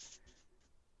together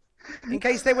in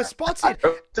case they were spotted.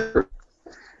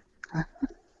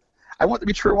 I want it to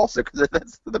be true also because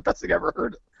that's the best thing I ever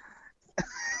heard.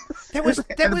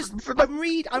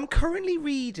 I'm currently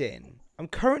reading.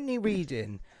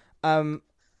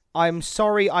 I'm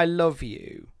Sorry I Love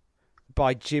You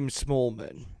by Jim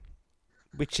Smallman,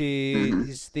 which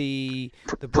is the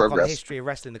book Progress. on the history of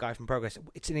wrestling, the guy from Progress.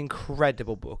 It's an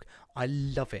incredible book. I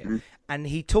love it. And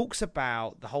he talks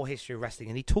about the whole history of wrestling,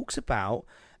 and he talks about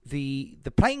the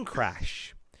plane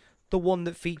crash, the one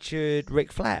that featured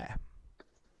Ric Flair.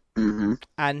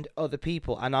 And other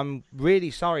people, and I'm really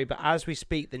sorry, but as we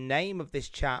speak, the name of this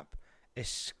chap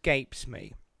escapes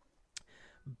me.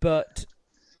 But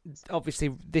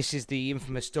obviously, this is the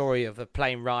infamous story of a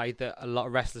plane ride that a lot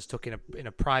of wrestlers took in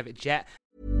a private jet.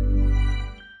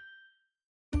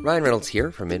 Ryan Reynolds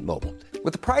here from Mint Mobile.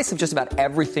 With the price of just about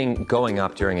everything going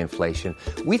up during inflation,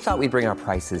 we thought we'd bring our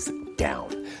prices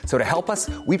down. So to help us,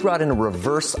 we brought in a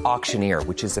reverse auctioneer,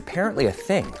 which is apparently a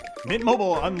thing. Mint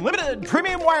Mobile Unlimited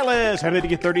Premium Wireless. How to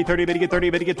get 30, 30, bit to get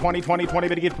 30, bit to get 20, 20, 20,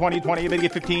 bit to get 20, 20, bit to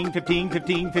get 15, 15,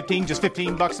 15, 15, just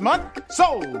 $15 a month?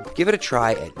 Sold! Give it a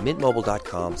try at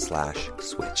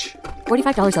mintmobile.com/switch.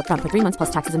 $45 up front for 3 months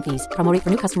plus taxes and fees. Promo rate for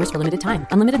new customers for limited time.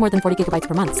 Unlimited more than 40 gigabytes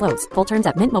per month. Slows full terms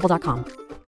at mintmobile.com.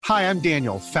 Hi, I'm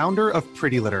Daniel, founder of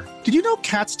Pretty Litter. Did you know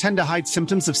cats tend to hide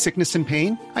symptoms of sickness and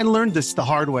pain? I learned this the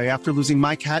hard way after losing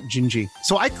my cat, Gingy.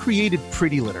 So I created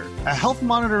Pretty Litter, a health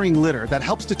monitoring litter that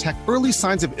helps detect early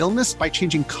signs of illness by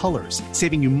changing colors,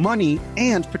 saving you money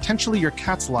and potentially your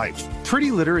cat's life.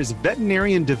 Pretty Litter is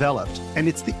veterinarian developed, and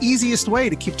it's the easiest way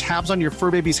to keep tabs on your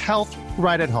fur baby's health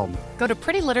right at home. Go to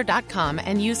prettylitter.com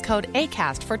and use code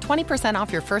ACAST for 20%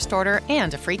 off your first order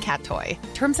and a free cat toy.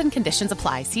 Terms and conditions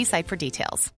apply. See site for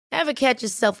details. Ever catch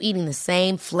yourself eating the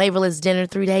same flavorless dinner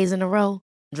 3 days in a row?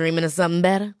 Dreaming of something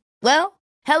better? Well,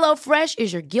 HelloFresh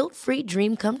is your guilt-free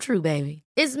dream come true, baby.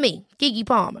 It's me, Keke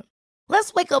Palmer.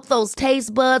 Let's wake up those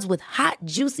taste buds with hot,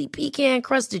 juicy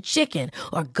pecan-crusted chicken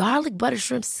or garlic butter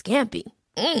shrimp scampi.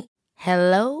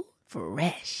 Hello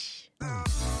Fresh.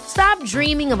 Stop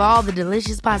dreaming of all the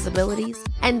delicious possibilities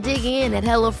and dig in at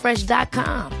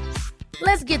HelloFresh.com.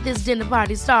 Let's get this dinner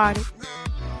party started.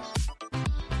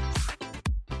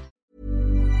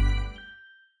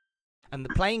 And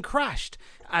the plane crashed,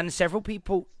 and several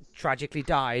people tragically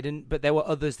died, but there were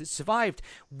others that survived.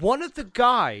 One of the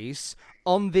guys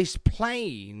on this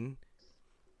plane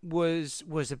was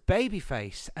a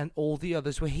babyface, and all the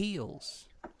others were heels.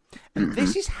 And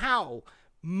this is how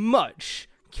much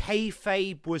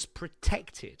kayfabe was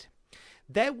protected.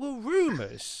 There were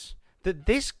rumors that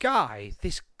this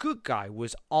good guy,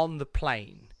 was on the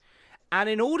plane, and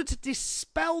in order to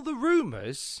dispel the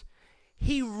rumors,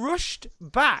 he rushed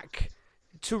back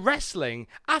to wrestling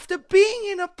after being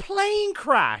in a plane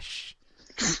crash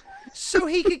so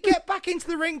he could get back into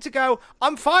the ring to go,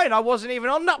 I'm fine, I wasn't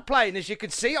even on that plane, as you can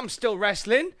see, I'm still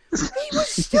wrestling. He was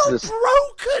still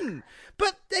broken,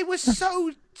 but they were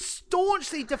so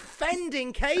staunchly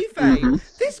defending kayfabe.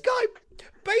 This guy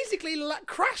basically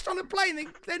crashed on a plane,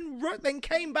 then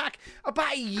came back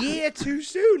about a year too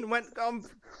soon, went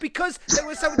because they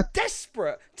were so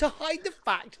desperate to hide the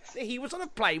fact that he was on a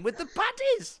plane with the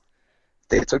baddies.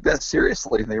 They took that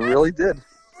seriously. They really did.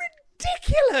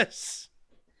 Ridiculous.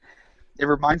 It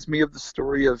reminds me of the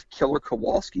story of Killer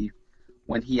Kowalski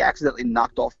when he accidentally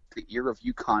knocked off the ear of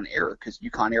Yukon Eric, because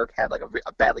Yukon Eric had like a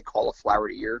badly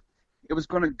cauliflowered ear. It was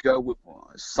going to go with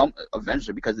some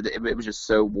eventually because it was just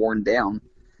so worn down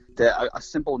that a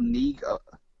simple knee,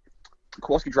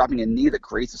 Kowalski dropping a knee that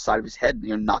grazed the side of his head,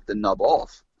 knocked the nub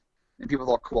off. And people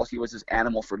thought Kowalski was this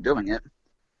animal for doing it.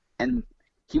 And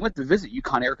he went to visit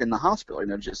Yukon Eric in the hospital,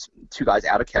 just two guys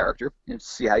out of character, to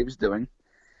see how he was doing.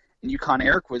 And Yukon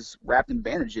Eric was wrapped in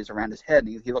bandages around his head,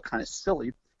 and he looked kind of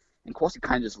silly. And Kowalski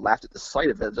kind of just laughed at the sight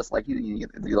of it, just like he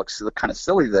looks kind of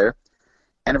silly there.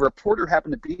 And a reporter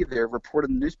happened to be there, reported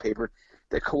in the newspaper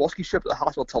that Kowalski showed up at the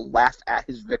hospital to laugh at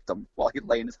his victim while he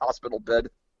lay in his hospital bed.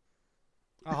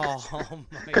 Oh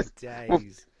my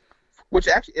days! Which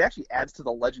actually adds to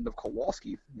the legend of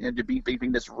Kowalski, to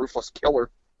being this ruthless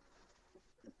killer.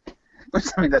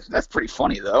 I mean, that's pretty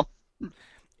funny though.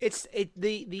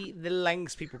 The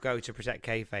lengths people go to protect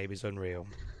kayfabe is unreal.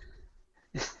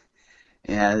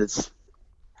 Yeah, it's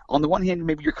on the one hand,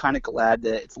 maybe you're kind of glad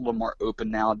that it's a little more open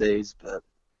nowadays, but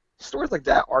stories like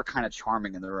that are kind of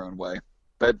charming in their own way.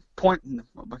 But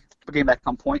getting back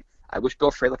on point, I wish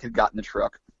Bill Fralick had gotten the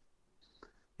truck.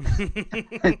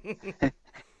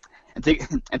 and take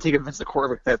Vince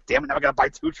McCormick. Damn it! Now I gotta buy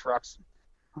 2 trucks.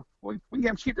 We can get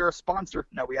him cheap. They're a sponsor.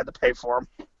 No, we had to pay for him.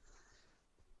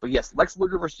 But yes, Lex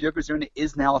Luger versus Yokozuna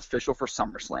is now official for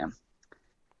SummerSlam,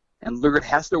 and Luger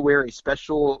has to wear a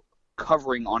special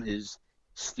covering on his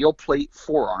steel plate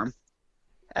forearm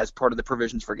as part of the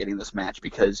provisions for getting this match,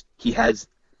 because he has,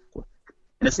 in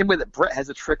the same way that Brett has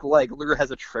a trick leg, Luger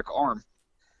has a trick arm,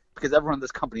 because everyone in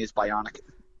this company is bionic.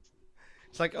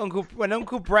 It's like when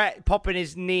Uncle Brett popping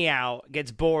his knee out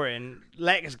gets boring,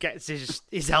 Lex gets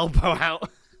his elbow out.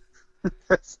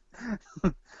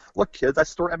 Look, kids, I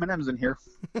store M&Ms in here.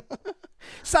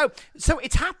 So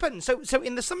it's happened. So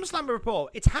in the SummerSlam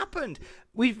report, it's happened.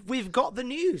 We've got the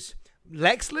news.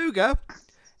 Lex Luger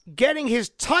getting his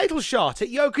title shot at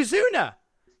Yokozuna.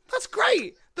 That's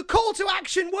great. The call to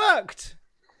action worked.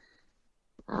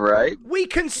 Right. We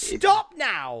can stop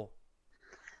now.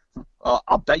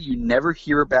 I'll bet you never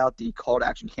hear about the call to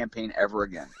action campaign ever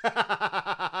again.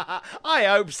 I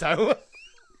hope so.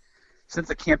 Since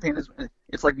the campaign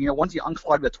it's like, once you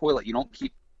unclog the toilet, you don't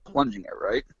keep plunging it,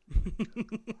 right?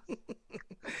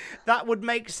 That would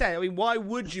make sense. I mean, why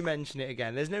would you mention it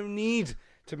again? There's no need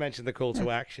to mention the call to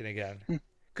action again.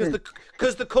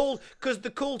 Because the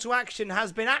call to action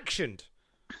has been actioned.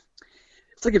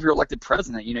 It's like if you're elected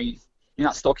president, you know, you're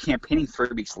not still campaigning 3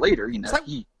 weeks later. You know, like,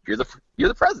 you're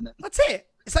the president. That's it.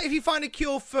 It's like if you find a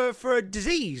cure for a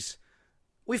disease.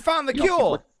 We found the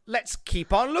cure. Let's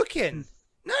keep on looking.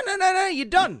 No. You're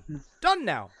done. Done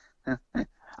now.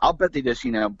 I'll bet they just,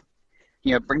 you know,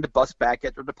 bring the bus back,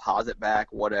 get their deposit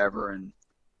back, whatever, and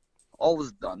all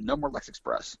is done. No more Lex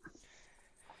Express.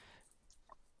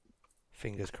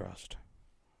 Fingers crossed.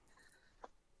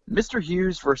 Mr.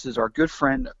 Hughes versus our good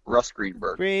friend Russ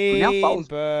Greenberg.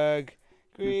 Greenberg.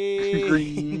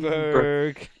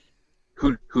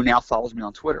 Who now follows me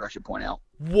on Twitter, I should point out.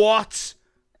 What?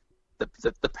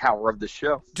 The power of the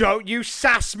show. Don't you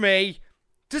sass me.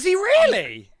 Does he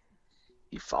really?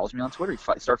 He follows me on Twitter. He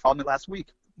started following me last week.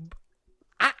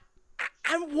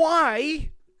 And why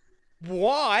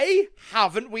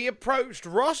haven't we approached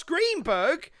Ross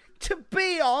Greenberg to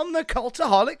be on the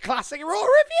Cultaholic Classic Raw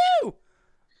review?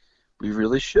 We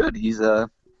really should. He's You're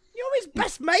his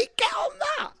best mate. Get on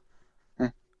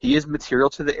that. He is material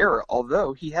to the era,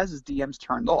 although he has his DMs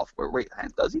turned off. Wait,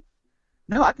 does he?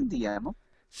 No, I can DM him.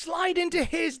 Slide into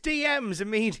his DMs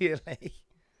immediately.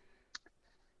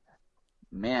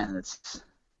 Man, I'm just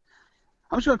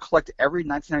going to collect every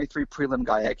 1993 prelim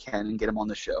guy I can and get him on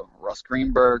the show. Russ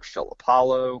Greenberg, Phil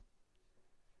Apollo,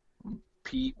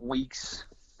 Pete Weeks.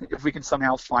 If we can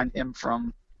somehow find him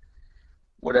from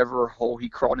whatever hole he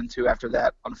crawled into after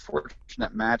that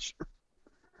unfortunate match.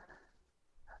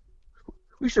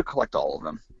 We should collect all of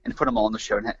them and put them all on the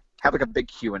show and have like a big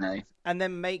Q&A. And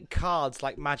then make cards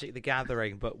like Magic the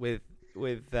Gathering, but with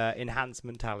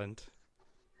enhancement talent.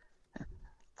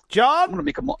 John? I'm going to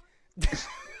make them all...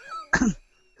 I'm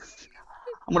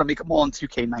going to make them all in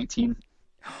 2K19.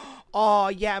 Oh,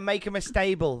 yeah, make them a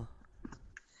stable.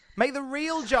 Make the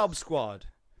real Job Squad.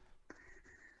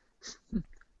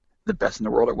 The best in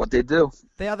the world at what they do.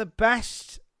 They are the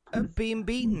best at being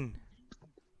beaten.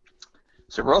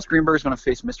 So Ross Greenberg is going to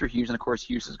face Mr. Hughes, and of course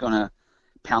Hughes is going to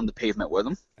pound the pavement with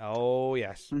him. Oh,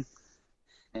 yes.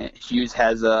 And Hughes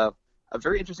has a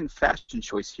very interesting fashion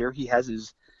choice here. He has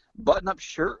his button-up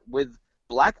shirt with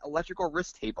black electrical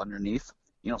wrist tape underneath.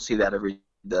 You don't see that every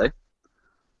day.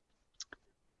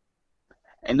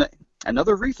 And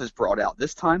another wreath is brought out,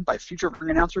 this time by future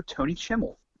ring announcer Tony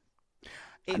Chimmel.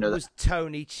 It was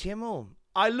Tony Chimmel.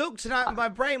 I looked at it and my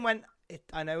brain went,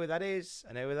 I know who that is.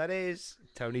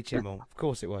 Tony Chimmel. Of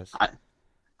course it was.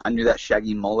 I knew that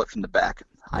shaggy mullet from the back.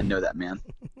 I know that man.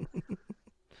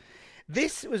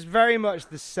 This was very much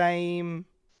the same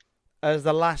as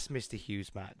the last Mr.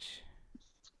 Hughes match.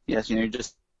 Yes,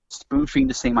 just spoon-feeding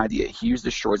the same idea. Hughes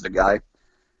destroys the guy.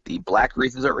 The black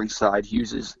wreath is at ringside.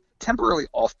 Hughes is temporarily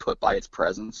off-put by its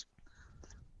presence.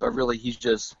 But really,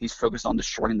 he's focused on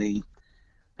destroying the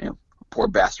poor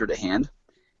bastard at hand.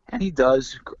 And he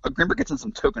does. Greenberg gets in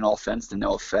some token offense to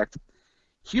no effect.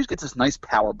 Hughes gets this nice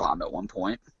power bomb at one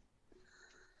point.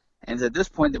 And at this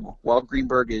point, while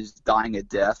Greenberg is dying a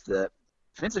death, that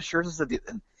Vince assures us that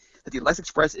the Lex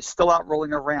Express is still out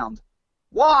rolling around.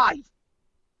 Why?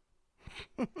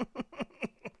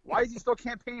 Why is he still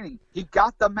campaigning? He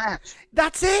got the match.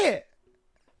 That's it.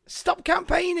 Stop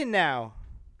campaigning now.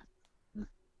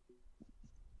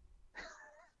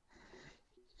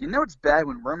 It's bad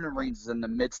when Roman Reigns is in the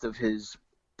midst of his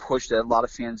push that a lot of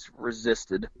fans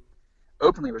resisted,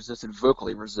 openly resisted,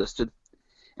 vocally resisted,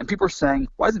 and people are saying,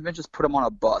 why doesn't Vince just put him on a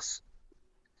bus?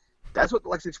 That's what the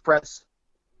Lex Express,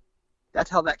 that's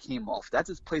how that came off.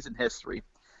 That's its place in history,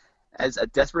 as a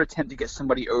desperate attempt to get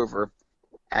somebody over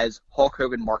as Hulk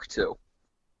Hogan Mark II.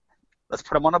 Let's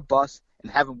put him on a bus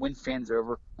and have him win fans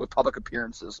over with public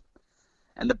appearances.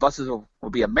 And the buses will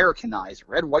be Americanized,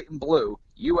 red, white, and blue,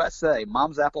 USA,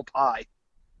 Mom's Apple Pie.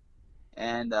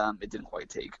 And it didn't quite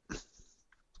take.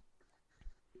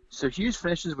 So Hughes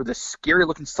finishes with a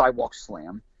scary-looking sidewalk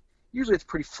slam. Usually it's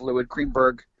pretty fluid.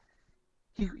 Greenberg,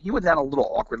 he went down a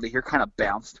little awkwardly here, kind of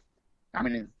bounced. I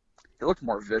mean, it looked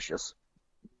more vicious.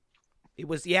 It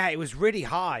was really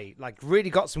high. Like, really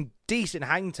got some decent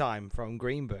hang time from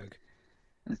Greenberg.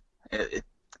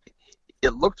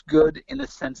 It looked good in the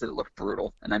sense that it looked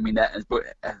brutal, and I mean that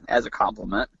as a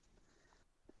compliment.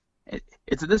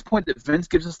 It's at this point that Vince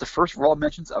gives us the first Raw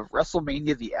mentions of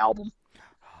WrestleMania the album.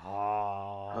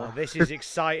 Oh, this is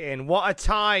exciting. What a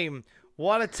time.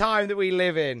 What a time that we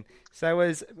live in. So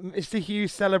as Mr.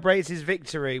 Hughes celebrates his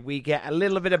victory, we get a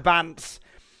little bit of bants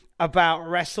about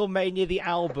WrestleMania the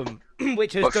album,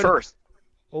 which is But good. First,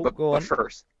 go on. But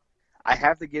first, I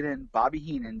have to get in Bobby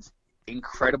Heenan's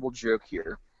incredible joke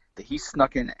here that he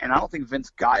snuck in, and I don't think Vince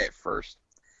got it first.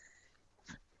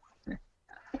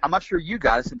 I'm not sure you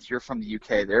got it since you're from the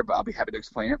UK there, but I'll be happy to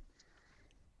explain it.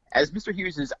 As Mr.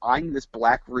 Hughes is eyeing this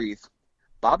black wreath,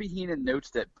 Bobby Heenan notes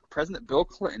that President Bill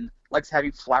Clinton likes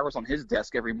having flowers on his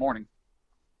desk every morning.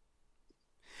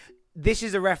 This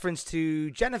is a reference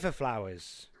to Jennifer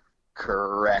Flowers.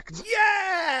 Correct.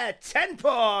 Yeah! 10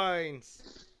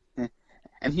 points!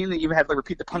 And Heenan even had to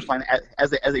repeat the punchline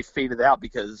as they faded out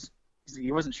because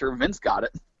he wasn't sure Vince got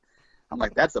it. I'm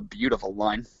like, that's a beautiful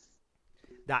line.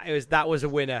 That was a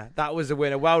winner. That was a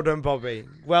winner. Well done, Bobby.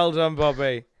 Well done,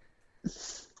 Bobby.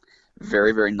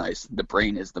 Very, very nice. The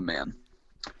brain is the man.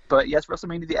 But yes,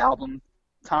 WrestleMania, the album,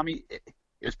 Tommy, it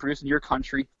was produced in your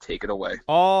country. Take it away.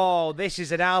 Oh, this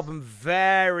is an album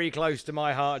very close to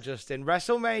my heart, Justin.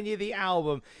 WrestleMania, the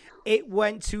album, it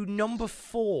went to number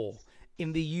 4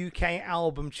 in the UK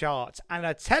album charts. And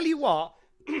I tell you what,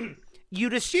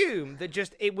 you'd assume that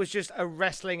it was just a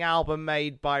wrestling album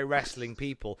made by wrestling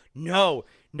people. No.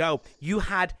 You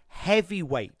had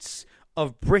heavyweights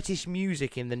of British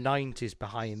music in the 90s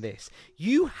behind this.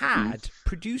 You had,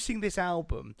 producing this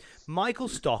album, Michael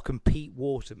Stock and Pete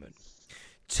Waterman.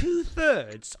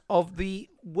 2/3 of the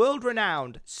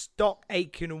world-renowned Stock,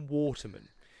 Aitken and Waterman,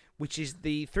 which is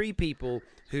the 3 people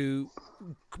who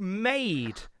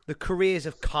made the careers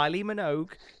of Kylie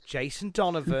Minogue, Jason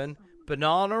Donovan,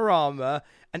 Bananarama,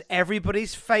 and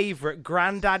everybody's favourite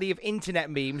granddaddy of internet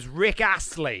memes, Rick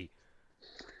Astley.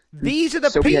 These are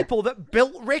the people that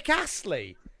built Rick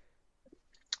Astley.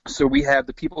 So we have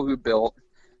the people who built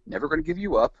Never Gonna Give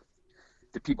You Up,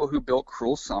 the people who built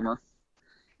Cruel Summer,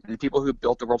 and the people who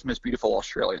built The World's Most Beautiful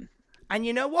Australian. And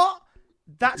you know what?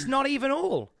 That's not even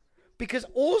all. Because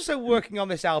also working on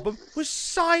this album was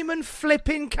Simon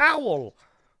Flippin' Cowell.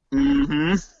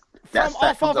 Mm-hmm. From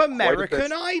off of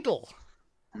American Idol.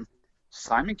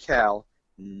 Simon Cowell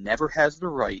never has the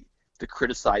right to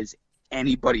criticize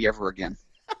anybody ever again.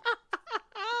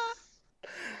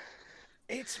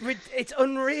 It's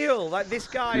unreal. Like this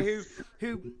guy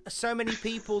who so many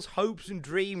people's hopes and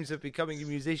dreams of becoming a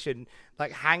musician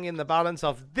like hang in the balance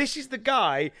of. This is the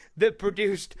guy that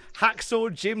produced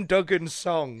Hacksaw Jim Duggan's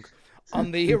song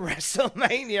on the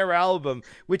WrestleMania album,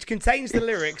 which contains the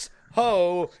lyrics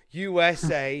 "Ho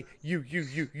USA,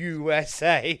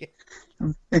 USA."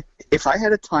 If I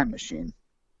had a time machine,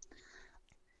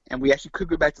 and we actually could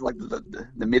go back to like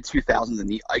the mid 2000s in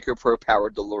the Ico Pro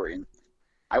powered DeLorean,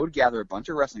 I would gather a bunch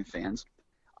of wrestling fans.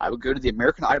 I would go to the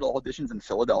American Idol auditions in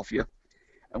Philadelphia,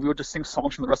 and we would just sing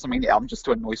songs from the WrestleMania album just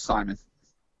to annoy Simon.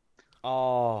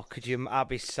 Oh, could you? That'd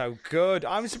be so good.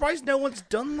 I'm surprised no one's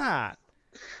done that.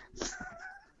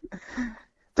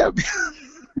 That would be.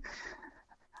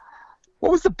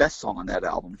 What was the best song on that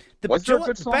album? Was there a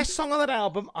good song? The best song on that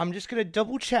album, I'm just going to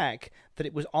double check that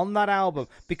it was on that album,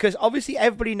 because obviously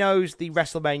everybody knows the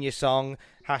WrestleMania song,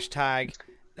 hashtag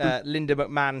Linda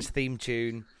McMahon's theme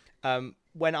tune.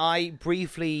 When I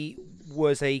briefly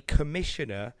was a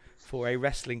commissioner for a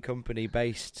wrestling company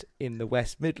based in the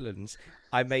West Midlands,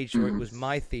 I made sure it was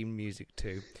my theme music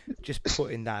too. Just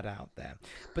putting that out there.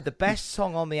 But the best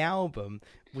song on the album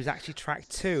was actually track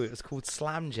 2. It was called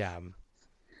Slam Jam,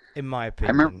 in my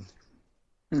opinion. I remember,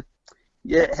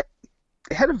 yeah,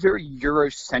 it had a very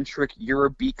Eurocentric,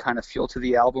 Eurobeat kind of feel to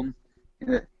the album.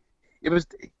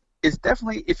 It's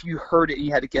definitely, if you heard it and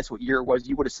you had to guess what year it was,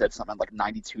 you would have said something like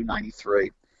 92,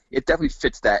 93. It definitely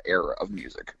fits that era of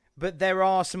music. But there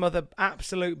are some other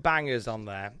absolute bangers on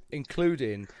there,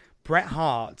 including Bret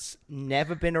Hart's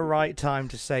Never Been a Right Time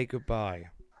to Say Goodbye.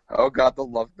 Oh, God, the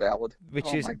love ballad.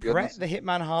 Which is Bret the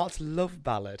Hitman Hart's love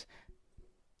ballad.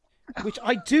 Which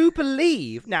I do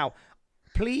believe... Now,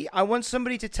 please, I want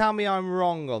somebody to tell me I'm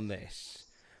wrong on this,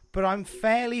 but I'm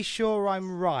fairly sure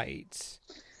I'm right.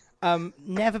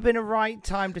 Never Been a Right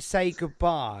Time to Say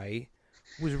Goodbye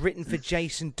was written for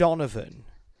Jason Donovan,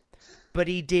 but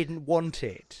he didn't want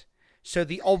it. So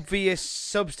the obvious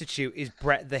substitute is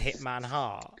Bret the Hitman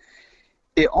Hart.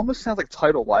 It almost sounds like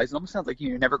title-wise. It almost sounds like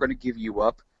You're Never Going to Give You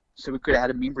Up. So we could have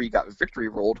had a meme where you got victory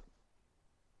rolled.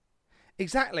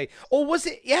 Exactly. Or was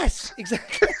it... Yes,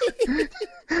 exactly.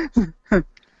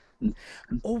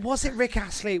 Or was it Rick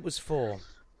Astley it was for?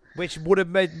 Which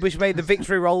made the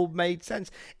victory roll made sense.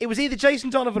 It was either Jason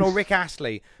Donovan or Rick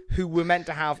Astley who were meant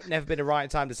to have Never Been a Right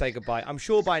Time to Say Goodbye. I'm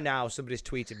sure by now somebody's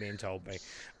tweeted me and told me.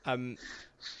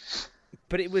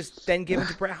 But it was then given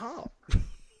to Bret Hart,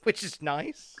 which is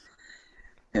nice.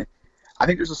 I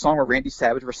think there's a song where Randy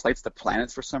Savage recites the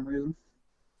planets for some reason.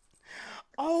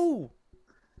 Oh,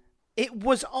 it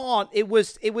was on. It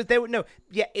was. They were no.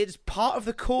 Yeah, it's part of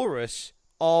the chorus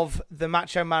of the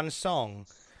Macho Man song,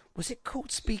 Was it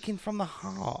called Speaking from the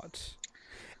Heart?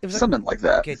 It was something like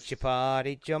that. Get your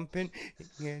body jumping,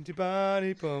 get your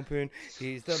body pumping.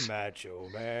 He's the macho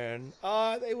man.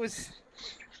 It was.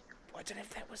 I don't know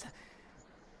if that was.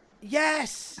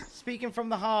 Yes, Speaking from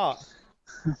the Heart.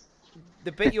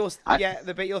 The bit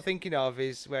you're thinking of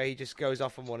is where he just goes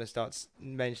off on one and starts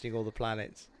mentioning all the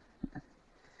planets.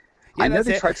 Yeah, I know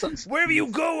they tried something. Wherever you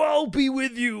go, I'll be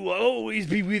with you. I'll always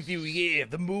be with you. Yeah,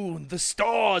 the moon, the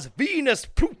stars, Venus,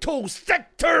 Pluto,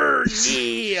 Saturn.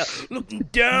 Yeah, looking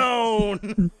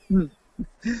down.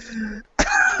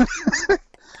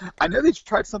 I know they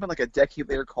tried something like a decade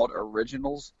later called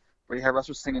Originals, where you have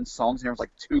wrestlers singing songs, and there was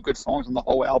like 2 good songs on the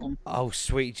whole album. Oh,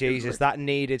 sweet Jesus. That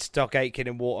needed Stock Aitken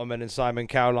and Waterman and Simon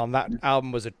Cowell on. That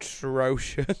album was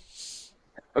atrocious.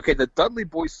 Okay, the Dudley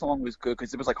Boys song was good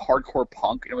because it was like hardcore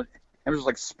punk. It was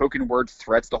like spoken word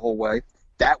threats the whole way.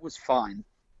 That was fine.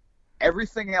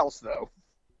 Everything else, though,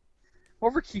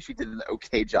 well, Rikishi did an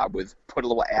okay job with Put a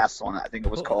Little Ass on It, I think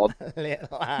it was called. Put a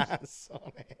little ass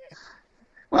on it.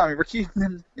 Well, I mean,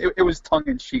 Rikishi, it was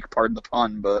tongue-in-cheek, pardon the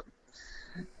pun, but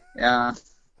yeah,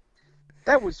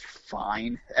 that was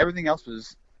fine. Everything else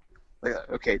was like,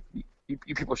 okay, you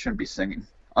people shouldn't be singing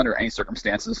under any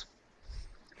circumstances.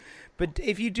 But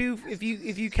if you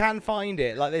can find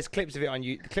it, like there's clips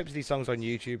of these songs on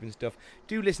YouTube and stuff.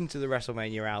 Do listen to the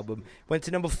WrestleMania album. Went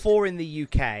to number 4 in the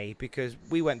UK because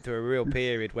we went through a real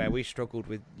period where we struggled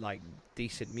with like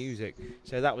decent music,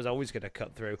 so that was always going to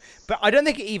cut through. But I don't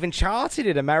think it even charted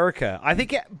in America. I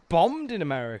think it bombed in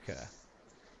America.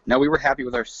 No, we were happy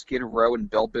with our Skid Row and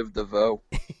Belle Biv DeVoe.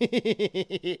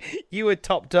 You were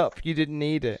topped up. You didn't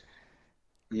need it.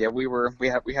 Yeah, we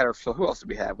had our fill. Who else did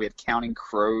we have? We had Counting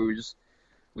Crows.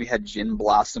 We had Gin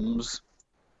Blossoms.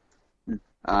 Who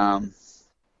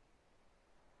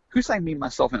sang Me,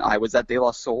 Myself, and I? Was that De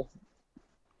La Soul?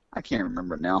 I can't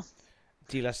remember it now.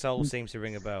 De La Soul seems to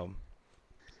ring a bell.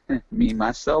 Me,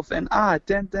 Myself, and I.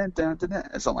 Dun, dun, dun, dun,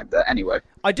 dun, something like that. Anyway.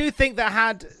 I do think that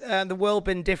had the world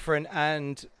been different,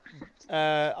 and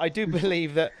I do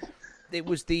believe that it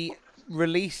was the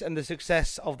release and the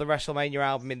success of the WrestleMania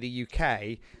album in the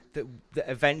UK that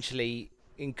eventually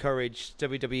encouraged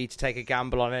WWE to take a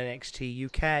gamble on NXT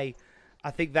UK.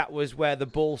 I think that was where the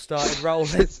ball started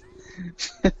rolling. It's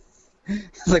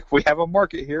like, we have a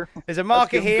market here. There's a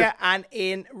market here, and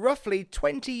in roughly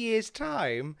 20 years'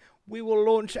 time, we will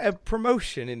launch a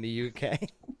promotion in the UK.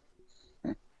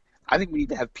 I think we need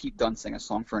to have Pete Dunne sing a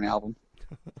song for an album.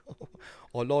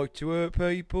 I like to hurt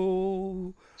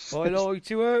people. I like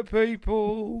to hurt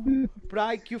people.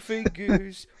 Break your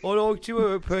fingers. I like to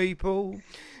hurt people.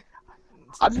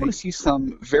 I want to see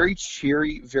some very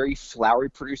cheery, very flowery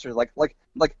producers like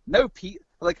no Pete,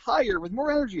 like higher with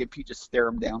more energy, and Pete just stare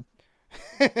him down.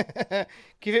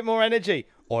 Give it more energy.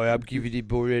 I am giving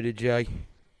it more energy.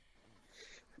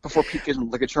 Before Pete gives him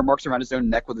ligature marks around his own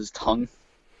neck with his tongue,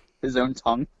 his own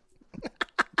tongue.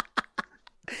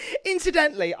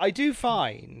 Incidentally, I do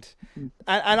find,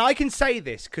 and I can say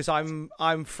this because I'm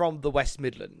from the West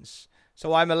Midlands,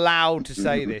 so I'm allowed to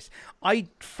say this. I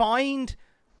find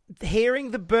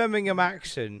hearing the Birmingham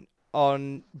accent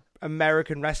on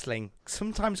American wrestling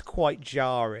sometimes quite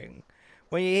jarring.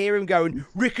 When you hear him going,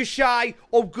 Ricochet,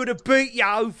 I'm going to beat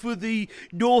you for the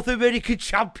North American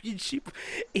Championship.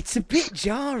 It's a bit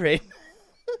jarring.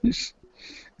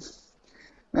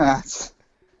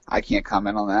 I can't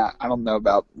comment on that. I don't know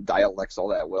about dialects all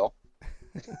that well.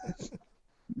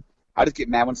 I just get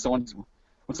mad when someone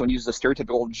uses a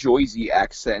stereotypical Jersey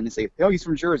accent and they say, "Oh, he's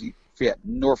from Jersey." Yeah,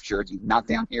 North Jersey, not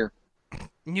down here.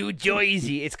 New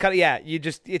Jersey. It's kind of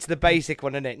it's the basic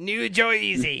one, isn't it? New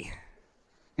Jersey.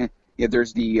 Yeah,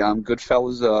 there's the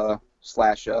Goodfellas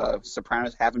 /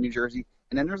 Sopranos half of New Jersey,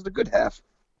 and then there's the good half.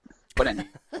 But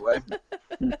anyway.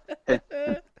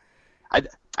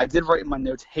 I did write in my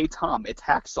notes, "Hey Tom, it's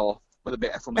Hacksaw," with a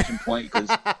big exclamation point because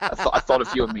I thought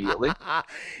of you immediately.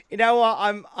 You know what?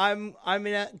 I'm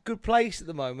in a good place at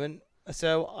the moment,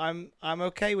 so I'm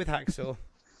okay with Hacksaw.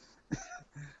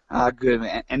 Good,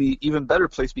 man. And even better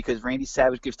place because Randy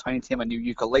Savage gives Tiny Tim a new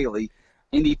ukulele,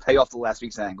 and he pay off the last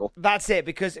week's angle. That's it,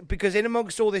 because in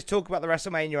amongst all this talk about the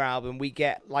WrestleMania album, we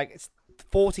get like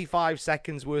 45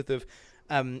 seconds worth of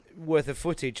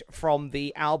footage from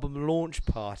the album launch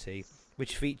party,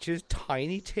 which features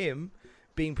Tiny Tim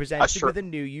being presented with a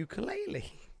new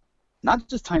ukulele. Not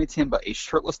just Tiny Tim, but a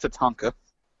shirtless Tatanka.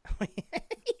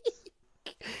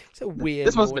 It's a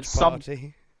weird launch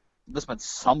party. This must have been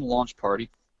some launch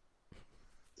party.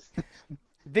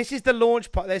 This is the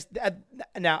launch party.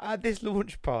 Now, at this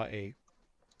launch party,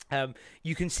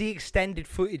 you can see extended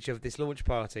footage of this launch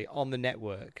party on the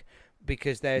network,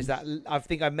 because there's that. I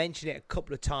think I mentioned it a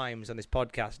couple of times on this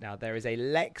podcast now. There is a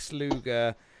Lex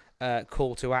Luger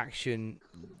call to action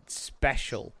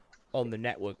special on the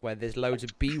network where there's loads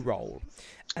of B-roll,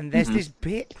 and there's this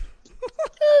bit.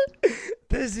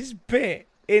 There's this bit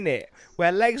in it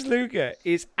where Lex Luger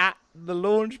is at the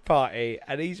launch party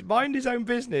and he's minding his own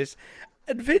business,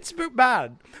 and Vince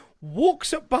McMahon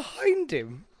walks up behind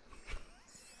him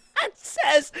and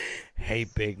says, "Hey,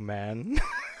 big man."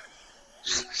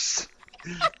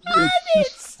 And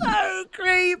it's so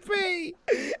creepy.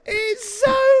 It's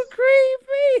so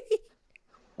creepy.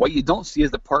 What you don't see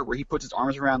is the part where he puts his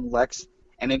arms around Lex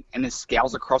and his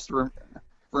scowls across the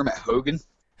room at Hogan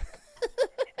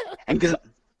and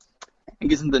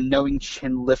gives him the knowing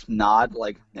chin lift nod,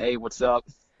 like, "Hey, what's up?"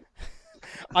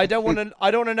 I don't want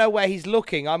to know where he's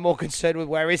looking. I'm more concerned with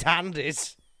where his hand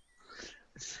is.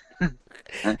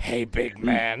 Hey, big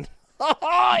man.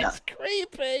 Oh, it's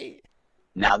creepy.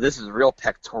 Now this is real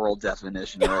pectoral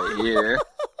definition right here.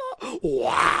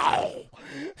 Wow.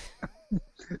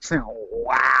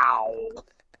 Wow.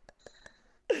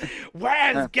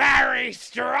 Where's Gary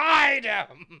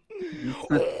Stridham?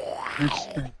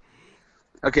 Wow.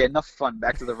 Okay, enough fun.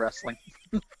 Back to the wrestling.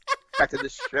 Back to the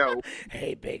show.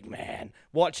 Hey, big man.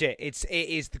 Watch it. It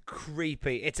is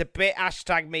creepy. It's a bit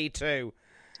 #MeToo.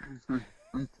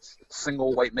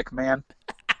 Single white McMahon.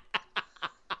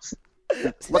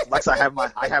 Look, Lex, I have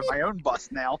my own bus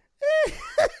now.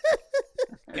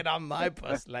 Get on my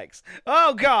bus, Lex.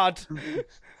 Oh, God.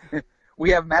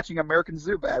 We have matching American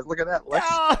Zubaz. Look at that, Lex.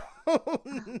 Oh,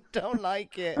 don't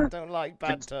like it. Don't like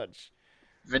bad touch.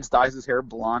 Vince dyes his hair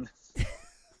blonde.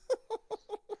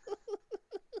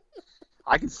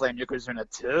 I can slam Yokozuna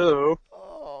too.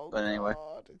 Oh, but anyway.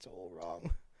 God, it's all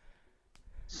wrong.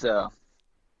 So,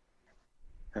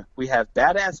 we have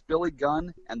Badass Billy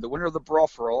Gunn and the winner of the Brawl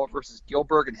for All versus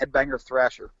Gilbert and Headbanger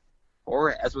Thrasher.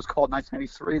 Or, as was called in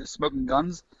 1993, the Smoking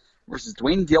Guns versus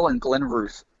Dwayne Gill and Glenn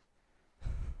Ruth.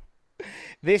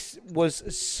 This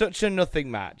was such a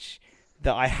nothing match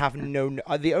that I have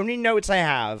the only notes I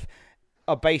have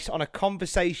are based on a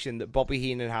conversation that Bobby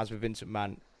Heenan has with Vince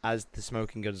McMahon as the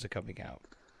Smoking Guns are coming out.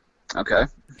 Okay.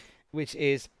 Which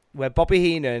is where Bobby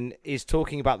Heenan is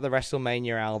talking about the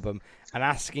WrestleMania album and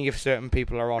asking if certain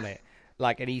people are on it.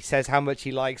 And he says how much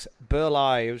he likes Burl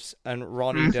Ives and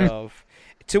Ronnie Dove.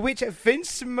 To which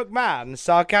Vince McMahon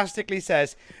sarcastically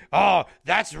says, "Oh,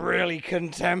 that's really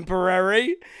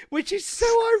contemporary," which is so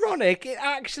ironic, it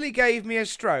actually gave me a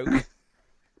stroke.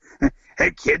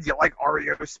 Hey, kids, you like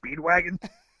REO Speedwagon?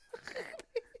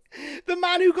 The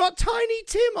man who got Tiny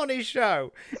Tim on his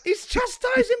show is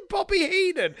chastising Bobby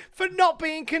Heenan for not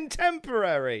being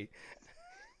contemporary.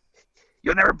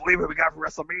 You'll never believe what we got for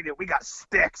WrestleMania. We got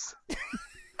sticks.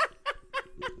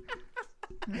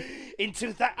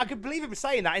 I could believe him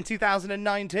saying that in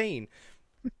 2019.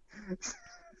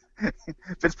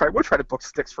 Vince probably would try to book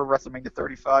sticks for WrestleMania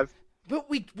 35. But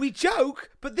we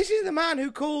joke, but this is the man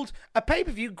who called a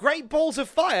pay-per-view Great Balls of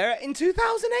Fire in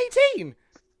 2018.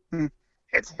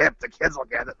 It's hip. The kids will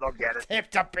get it. They'll get it. It's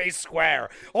hip to be square.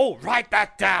 Oh, write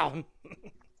that down.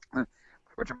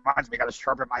 Which reminds me, I got to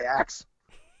sharpen my axe.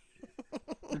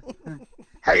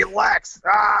 Hey, Lex.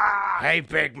 Ah! Hey,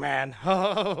 big man.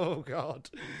 Oh, God.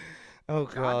 Oh,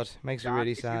 God. Makes me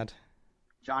really sad.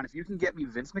 John, if you can get me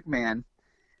Vince McMahon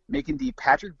making the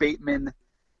Patrick Bateman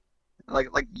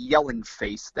like yelling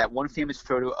face, that one famous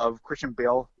photo of Christian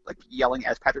Bale yelling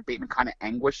as Patrick Bateman, kind of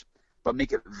anguish, but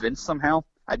make it Vince somehow,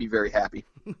 I'd be very happy.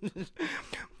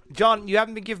 John, you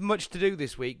haven't been given much to do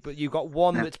this week, but you've got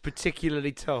one that's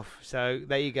particularly tough. So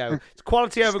there you go. It's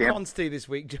quality over quantity this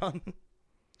week, John.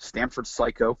 Stanford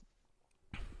Psycho.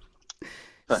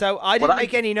 So I didn't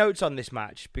make any notes on this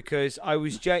match because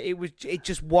it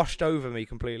just washed over me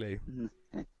completely.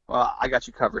 Well, I got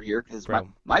you covered here because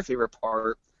my favorite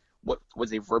part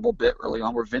was a verbal bit early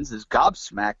on where Vince is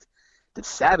gobsmacked that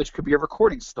Savage could be a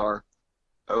recording star.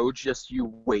 Oh, just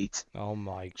you wait. Oh,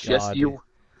 my God. Just you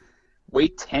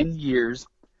wait 10 years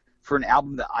for an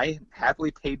album that I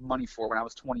happily paid money for when I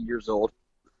was 20 years old.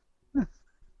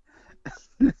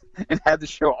 And had to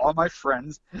show all my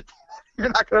friends. You're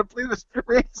not going to believe this.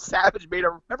 Randy Savage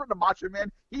remember the Macho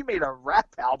Man? He made a rap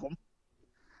album.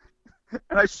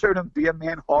 And I showed him Be a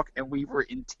Man Hawk, and we were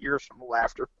in tears from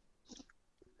laughter.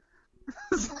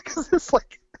 It's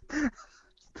like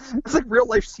real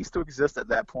life ceased to exist at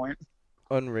that point.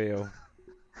 Unreal.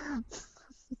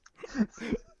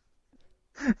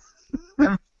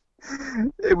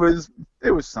 It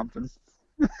was something.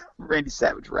 Randy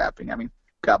Savage rapping. I mean,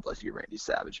 God bless you, Randy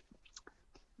Savage.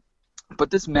 But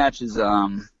this match is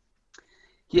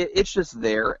it's just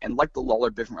there, and like the Lawler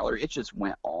bit from earlier, it just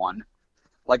went on.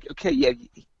 Like, okay, yeah,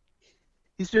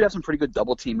 he should have some pretty good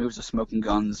double team moves of smoking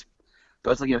guns,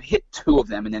 but it's like, hit 2 of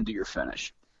them and then do your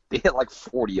finish. They hit like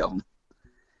 40 of them.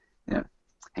 Yeah.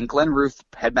 And Glenn Ruth,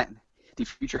 the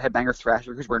future headbanger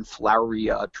Thrasher, who's wearing flowery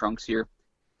trunks here,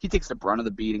 he takes the brunt of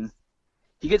the beating.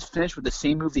 He gets finished with the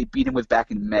same move they beat him with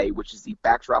back in May, which is the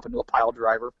backdrop into a pile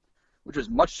driver, which was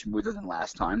much smoother than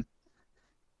last time.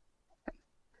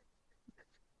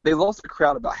 They lost the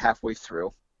crowd about halfway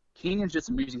through. Heenan's just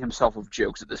amusing himself with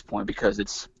jokes at this point because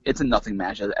it's a nothing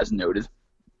match, as noted.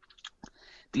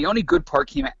 The only good part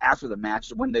came after the match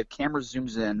when the camera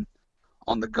zooms in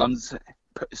on the Guns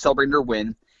celebrating their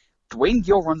win. Dwayne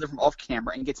Gill runs in from off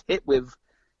camera and gets hit with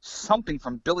something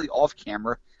from Billy off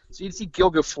camera. So you can see Gill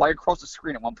go fly across the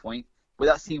screen at one point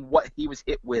without seeing what he was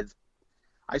hit with.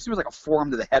 I assume it was like a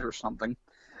forearm to the head or something.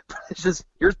 But it's just,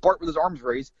 here's Bart with his arms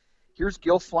raised. Here's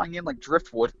Gill flying in like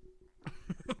driftwood.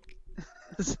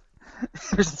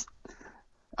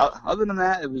 Other than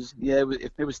that,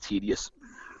 it was tedious.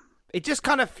 It just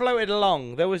kind of floated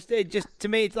along. To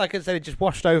me, it's like I said, it just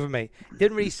washed over me. It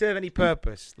didn't really serve any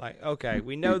purpose. Like, okay,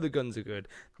 we know the Guns are good.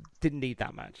 Didn't need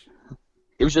that match.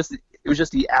 It was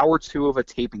just the hour 2 of a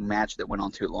taping match that went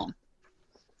on too long.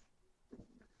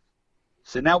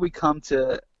 So now we come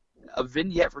to a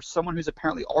vignette for someone who's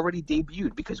apparently already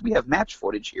debuted, because we have match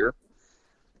footage here.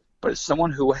 But it's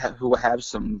someone who will have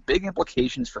some big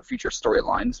implications for future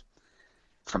storylines.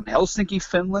 From Helsinki,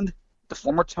 Finland, the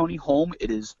former Tony Holm,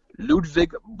 it is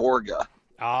Ludwig Borga.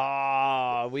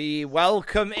 We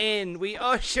welcome in, we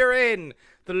usher in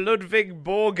the Ludwig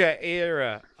Borga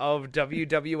era of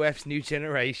WWF's new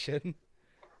generation.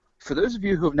 For those of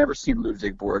you who have never seen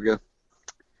Ludwig Borga,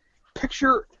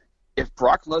 picture if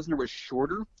Brock Lesnar was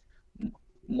shorter,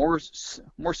 more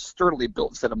sturdily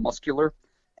built instead of muscular,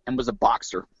 and was a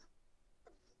boxer.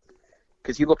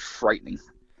 Because he looked frightening.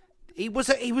 He was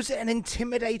an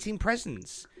intimidating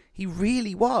presence. He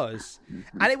really was.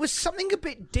 And it was something a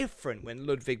bit different when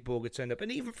Ludwig Borga turned up.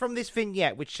 And even from this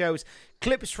vignette, which shows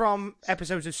clips from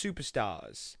episodes of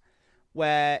Superstars,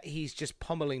 where he's just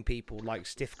pummeling people like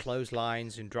stiff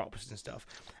clotheslines and drops and stuff.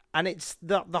 And it's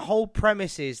the whole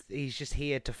premise is he's just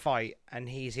here to fight, and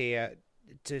he's here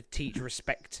to teach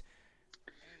respect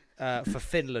for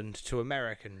Finland to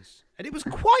Americans. And it was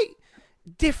quite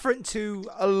different to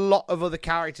a lot of other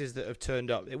characters that have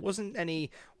turned up. It wasn't any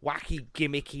wacky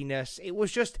gimmickiness. It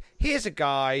was just, here's a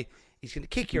guy, he's going to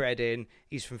kick your head in,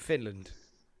 he's from Finland.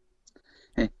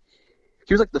 He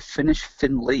was like the Finnish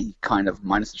Finn Lee, kind of,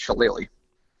 minus the shillelagh.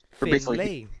 Finn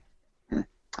Lee?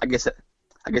 I guess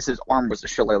his arm was the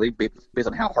shillelagh, based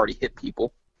on how hard he hit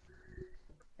people.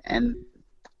 And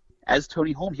as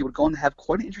Tony Holm, he would go on to have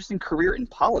quite an interesting career in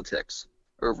politics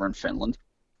over in Finland.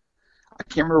 I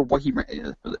can't remember what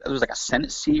it was like a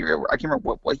Senate seat, or I can't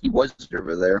remember what he was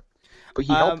over there, but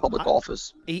he held public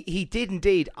office. He did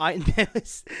indeed.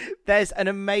 There's an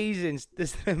amazing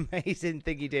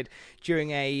thing he did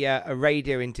during a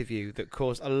radio interview that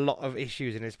caused a lot of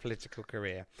issues in his political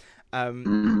career.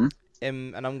 And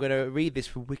I'm going to read this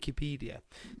from Wikipedia.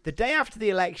 The day after the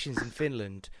elections in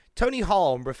Finland, Tony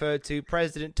Holm referred to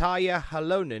President Tarja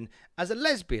Halonen as a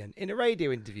lesbian in a radio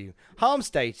interview. Holm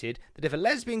stated that if a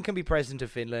lesbian can be president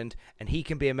of Finland and he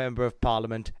can be a member of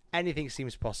parliament, anything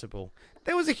seems possible.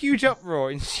 There was a huge uproar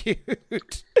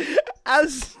ensued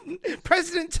as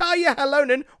President Tarja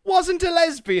Halonen wasn't a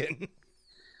lesbian.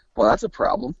 Well, that's a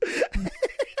problem.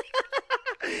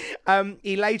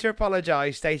 He later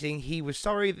apologised, stating he was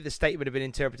sorry that the statement had been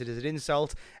interpreted as an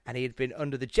insult, and he had been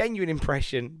under the genuine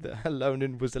impression that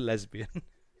Halonen was a lesbian.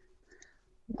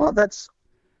 Well, that's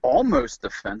almost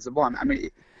defensible. I mean,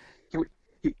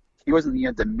 he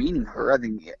wasn't demeaning her. I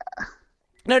think. Yeah.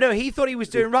 No, he thought he was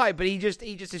doing right, but he just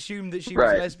assumed that she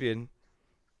was a lesbian.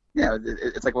 Yeah,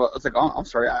 it's like, oh, I'm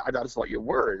sorry, I just thought you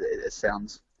were. It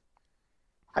sounds.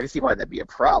 I can see why that'd be a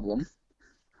problem,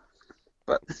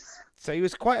 but. So he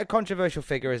was quite a controversial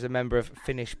figure as a member of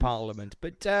Finnish Parliament.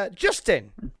 But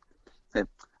Justin,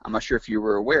 I'm not sure if you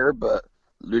were aware, but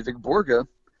Ludwig Borga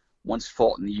once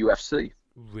fought in the UFC.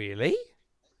 Really?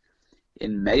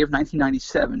 In May of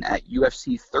 1997 at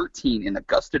UFC 13 in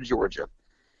Augusta, Georgia,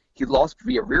 he lost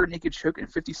via rear naked choke in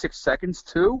 56 seconds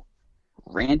to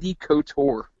Randy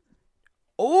Couture.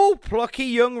 Oh, plucky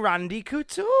young Randy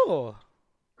Couture.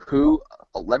 Who,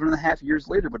 11 and a half years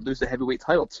later, would lose the heavyweight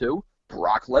title to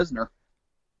Brock Lesnar.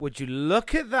 Would you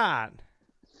look at that?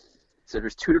 So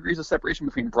there's 2 degrees of separation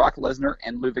between Brock Lesnar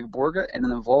and Ludwig Borga, and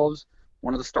it involves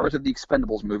one of the stars of the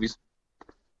Expendables movies.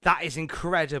 That is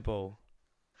incredible.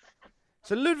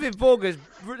 So Ludwig Borga's...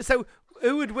 So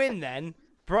who would win then?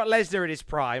 Brock Lesnar at his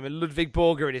prime and Ludwig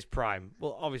Borga at his prime?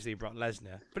 Well, obviously Brock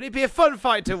Lesnar. But it'd be a fun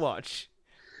fight to watch.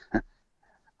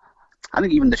 I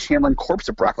think even the shambling corpse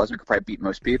of Brock Lesnar could probably beat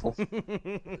most people.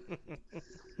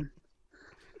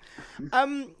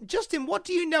 Justin, what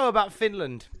do you know about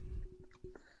Finland?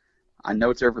 I know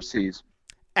it's overseas.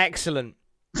 Excellent.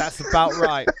 That's about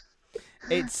right.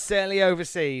 It's certainly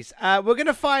overseas. We're going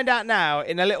to find out now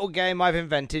in a little game I've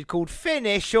invented called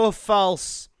Finish or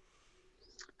False.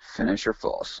 Finish or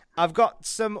false. I've got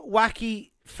some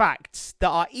wacky facts that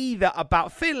are either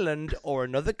about Finland or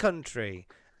another country.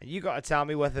 And you got to tell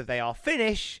me whether they are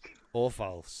Finnish or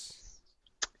false.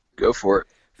 Go for it.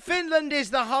 Finland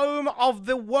is the home of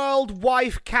the World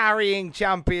Wife Carrying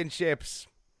Championships.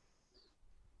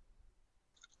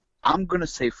 I'm going to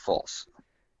say false.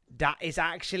 That is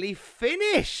actually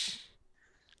Finnish.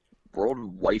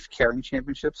 World Wife Carrying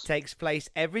Championships? Takes place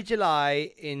every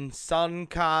July in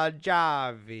Sonkajärvi.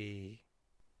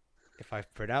 If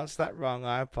I've pronounced that wrong,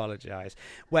 I apologize.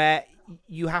 Where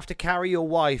you have to carry your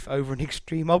wife over an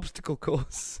extreme obstacle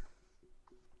course.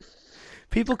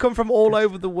 People come from all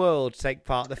over the world to take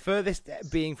part, the furthest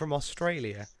being from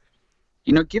Australia.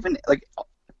 You know, given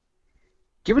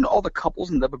all the couples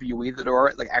in WWE that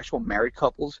are like actual married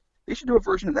couples, they should do a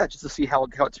version of that just to see how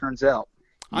it turns out.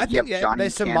 I think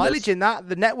there's some mileage in that.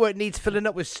 The network needs filling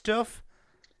up with stuff.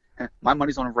 My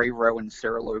money's on Ray Rowe and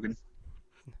Sarah Logan.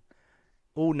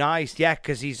 Oh, nice. Yeah,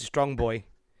 because he's a strong boy.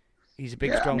 He's a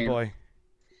big, strong boy.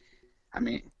 I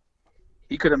mean,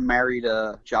 he could have married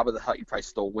Jabba the Hutt. He'd probably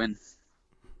still win.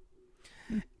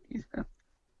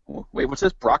 Wait, what's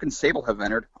this? Brock and Sable have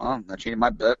entered. Oh, that changed my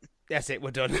bet. That's it.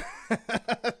 We're done.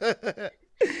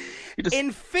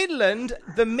 In Finland,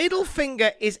 the middle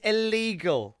finger is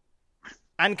illegal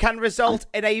and can result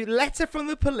in a letter from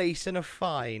the police and a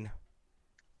fine.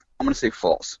 I'm going to say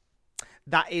false.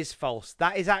 That is false.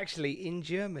 That is actually in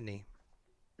Germany.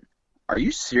 Are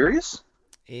you serious?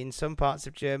 In some parts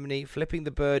of Germany, flipping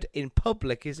the bird in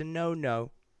public is a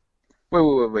no-no.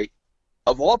 Wait.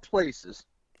 Of all places.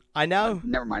 I know.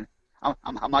 Never mind.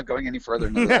 I'm not going any further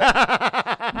into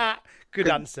that. Good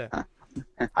answer.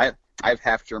 I have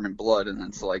half German blood, and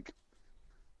it's like,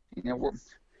 you know,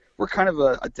 we're kind of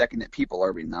a decadent people,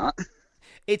 are we not?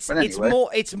 Anyway.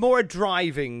 It's more a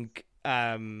driving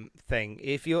thing.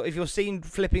 If you're seen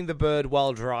flipping the bird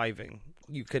while driving,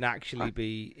 you can actually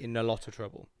be in a lot of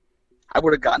trouble. I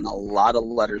would have gotten a lot of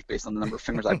letters based on the number of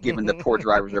fingers I've given to poor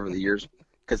drivers over the years,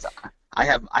 because I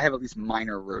have at least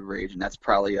minor road rage, and that's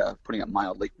probably putting it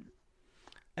mildly.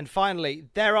 And finally,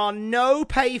 there are no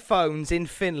payphones in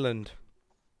Finland.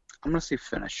 I'm going to say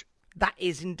Finnish. That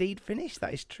is indeed Finnish.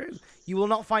 That is true. You will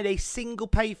not find a single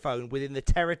payphone within the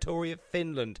territory of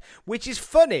Finland, which is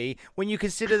funny when you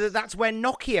consider that that's where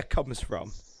Nokia comes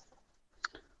from.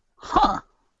 Huh.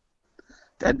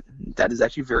 That is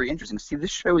actually very interesting. See,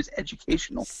 this show is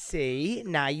educational. See,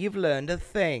 now you've learned a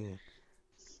thing.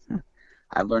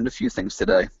 I learned a few things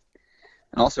today.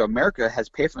 And also, America has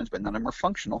payphones, but none of them are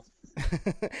functional.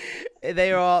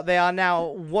 They are now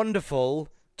wonderful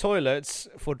toilets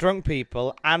for drunk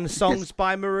people and songs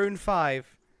by Maroon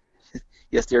 5.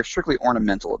 Yes, they are strictly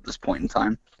ornamental at this point in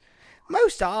time.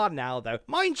 Most are now, though.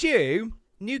 Mind you,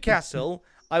 Newcastle,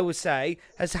 I would say,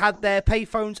 has had their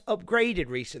payphones upgraded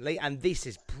recently, and this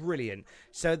is brilliant.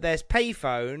 So there's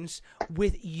payphones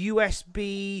with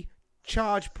USB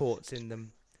charge ports in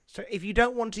them. So if you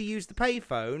don't want to use the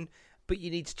payphone, but you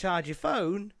need to charge your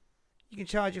phone, you can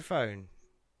charge your phone.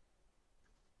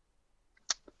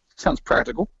 Sounds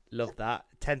practical. Love that.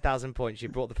 10,000 points. You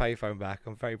brought the payphone back.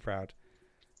 I'm very proud.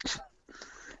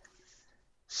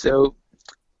 So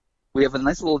we have a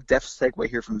nice little deft segue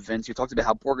here from Vince, who talked about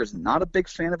how Borger's not a big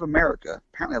fan of America.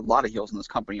 Apparently a lot of heels in this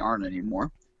company aren't anymore.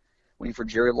 Waiting for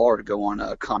Jerry Lawler to go on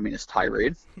a communist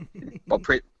tirade while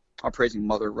praising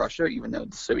Mother Russia, even though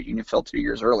the Soviet Union fell 2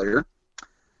 years earlier.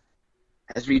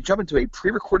 As we jump into a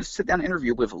pre-recorded sit-down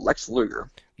interview with Lex Luger.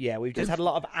 Yeah, we've just had a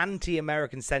lot of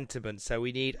anti-American sentiment, so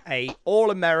we need a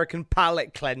all-American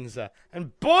palate cleanser.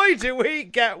 And boy, do we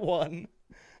get one!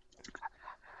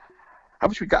 I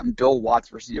wish we'd gotten Bill Watts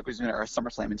versus Yokozuna or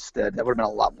SummerSlam instead. That would have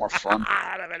been a lot more fun.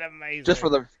 That would have been amazing. Just for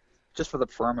the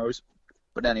promos.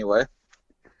 But anyway.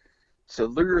 So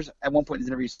Luger, at one point in his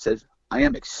interview, says, "I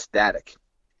am ecstatic."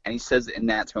 And he says it in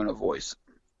that tone of voice.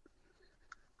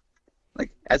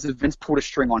 Like, as if Vince pulled a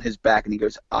string on his back and he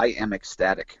goes, "I am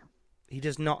ecstatic." He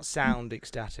does not sound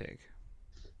ecstatic.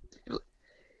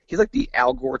 He's like the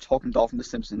Al Gore talking doll from The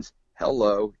Simpsons.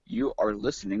 "Hello, you are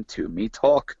listening to me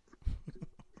talk."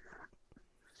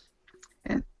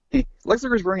 And Lex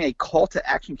Luger is wearing a call to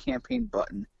action campaign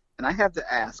button. And I have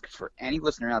to ask for any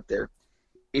listener out there,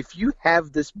 if you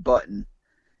have this button,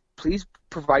 please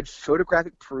provide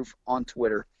photographic proof on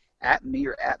Twitter, at me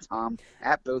or at Tom,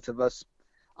 at both of us.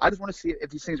 I just want to see if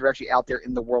these things are actually out there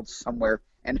in the world somewhere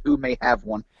and who may have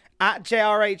one. At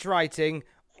JRH Writing,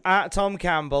 at Tom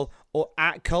Campbell, or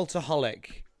at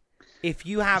Cultaholic. If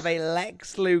you have a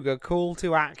Lex Luger call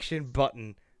to action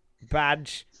button,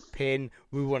 badge, pin,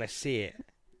 we want to see it.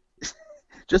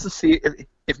 Just to see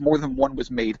if more than one was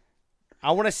made.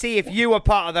 I want to see if you are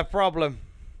part of the problem.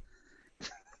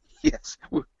 Yes.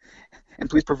 And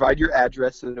please provide your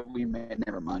address so that we may...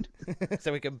 Never mind.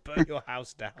 So we can burn your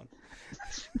house down.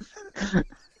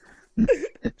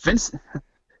 Vince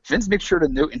makes sure to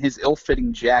note in his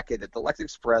ill-fitting jacket that the Lex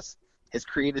Express has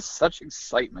created such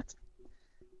excitement.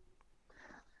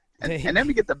 And then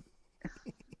we get the...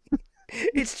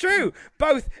 It's true.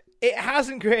 Both. It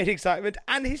hasn't created excitement,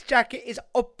 and his jacket is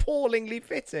appallingly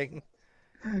fitting.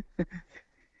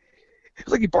 It's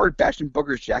like he borrowed Bastion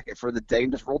Booger's jacket for the day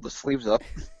and just rolled the sleeves up.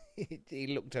 He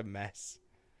looked a mess.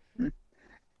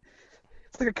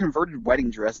 It's like a converted wedding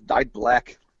dress, dyed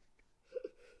black.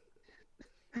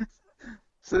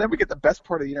 So then we get the best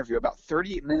part of the interview, about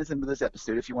 38 minutes into this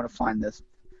episode, if you want to find this.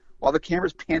 While the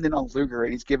camera's panned in on Luger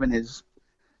and he's given his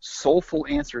soulful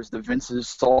answers to Vince's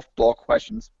softball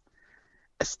questions,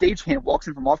 a stagehand walks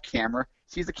in from off camera,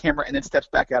 sees the camera, and then steps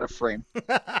back out of frame.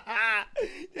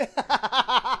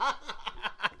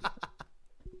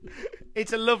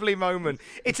 It's a lovely moment.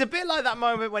 It's a bit like that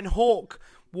moment when Hawk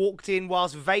walked in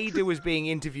whilst Vader was being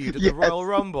interviewed at the Royal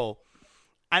Rumble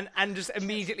and just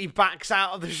immediately backs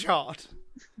out of the shot.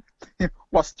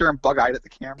 While staring bug-eyed at the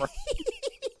camera.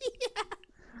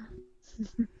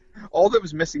 All that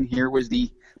was missing here was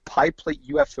the pie plate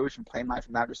UFOs from Plane 9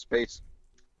 from Outer Space.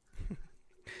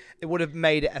 It would have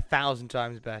made it 1,000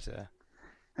 times better.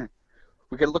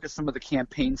 We got to look at some of the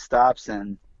campaign stops,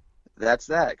 and that's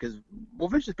that. Because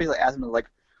Vince just basically asked him, like,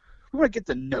 we want to get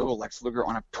to know Lex Luger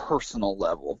on a personal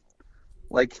level.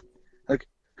 Like,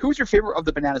 who's your favorite of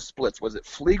the banana splits? Was it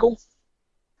Flegel?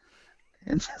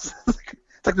 And just,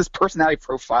 it's like this personality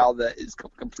profile that is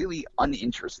completely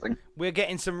uninteresting. We're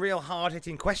getting some real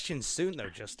hard-hitting questions soon, though,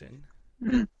 Justin.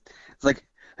 It's like,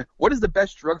 what is the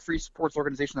best drug-free sports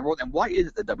organization in the world, and why is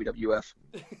it the WWF?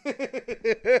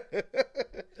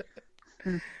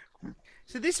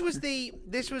 So this was the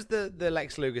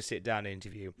Lex Luger sit-down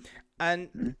interview,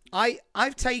 and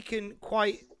I've taken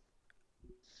quite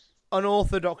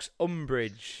unorthodox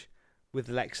umbrage with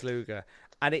Lex Luger,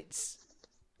 and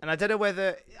I don't know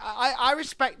whether I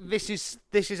respect this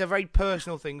is a very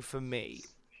personal thing for me,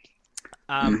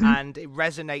 and it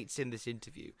resonates in this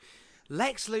interview.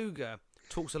 Lex Luger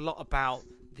talks a lot about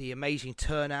the amazing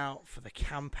turnout for the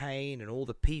campaign and all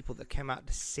the people that came out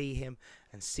to see him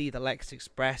and see the Lex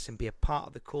Express and be a part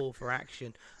of the call for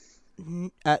action.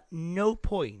 At no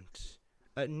point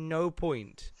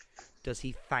does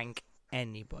he thank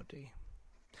anybody.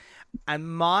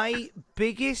 And my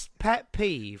biggest pet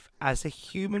peeve as a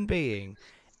human being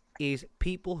is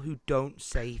people who don't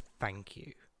say thank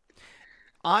you.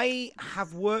 I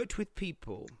have worked with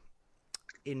people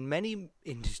in many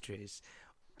industries.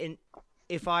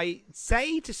 If I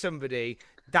say to somebody,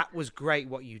 that was great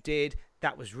what you did,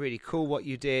 that was really cool what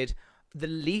you did, the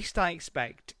least I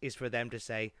expect is for them to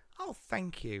say, oh,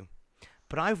 thank you.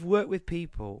 But I've worked with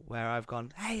people where I've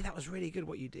gone, hey, that was really good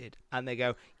what you did. And they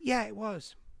go, yeah, it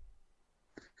was.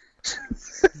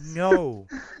 No.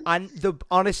 And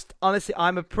honestly,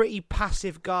 I'm a pretty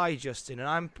passive guy, Justin,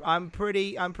 and I'm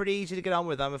pretty easy to get on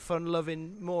with. I'm a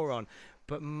fun-loving moron.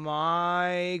 But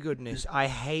my goodness, I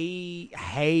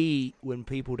hate when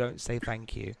people don't say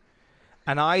thank you.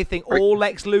 And I think all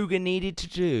Lex Luger needed to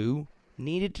do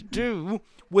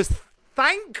was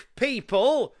thank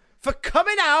people for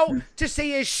coming out to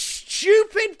see his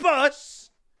stupid bus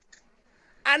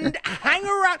and hang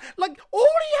around. Like, all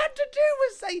he had to do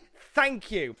was say thank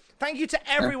you. Thank you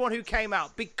to everyone who came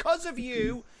out. Because of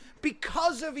you,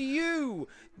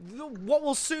 what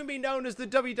will soon be known as the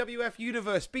WWF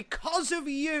Universe, because of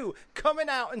you coming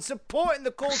out and supporting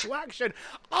the call to action,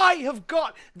 I have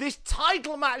got this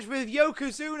title match with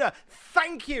Yokozuna.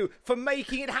 Thank you for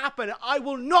making it happen. I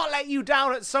will not let you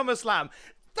down at SummerSlam.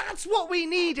 That's what we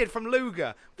needed from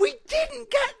Luger. We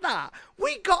didn't get that.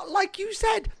 We got, like you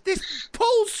said, this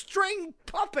pull string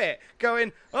puppet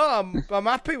going, oh, I'm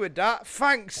happy with that.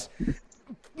 Thanks.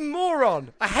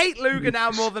 Moron. I hate Luger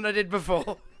now more than I did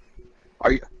before.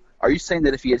 Are you saying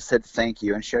that if he had said thank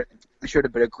you and showed a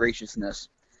bit of graciousness,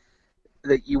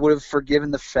 that you would have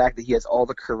forgiven the fact that he has all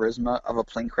the charisma of a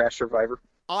plane crash survivor?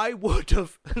 I would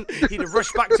have. He'd have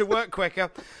rushed back to work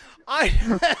quicker.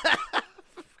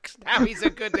 Now he's a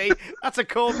goodie. That's a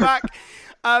callback.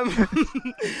 Do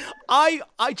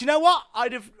you know what?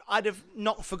 I'd have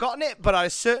not forgotten it, but I'd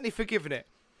have certainly forgiven it.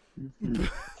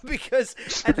 because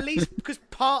at least because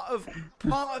part of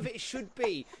it should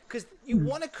be because you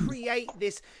want to create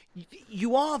this.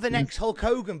 You are the next Hulk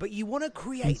Hogan, but you want to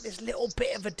create this little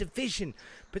bit of a division.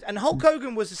 And Hulk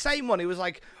Hogan was the same one. He was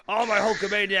like, "Oh, my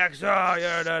Hulkamaniacs,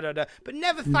 but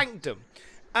never thanked them.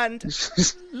 And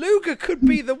Luger could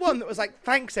be the one that was like,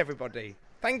 "Thanks, everybody,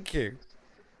 thank you."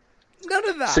 None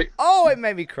of that. It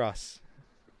made me cross.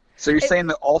 So you're saying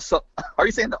that are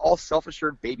you saying that all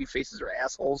self-assured baby faces are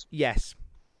assholes? Yes.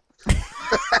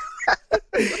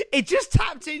 It just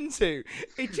tapped into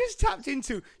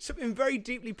something very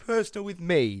deeply personal with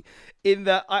me in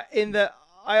that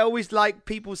I always like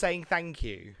people saying thank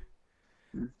you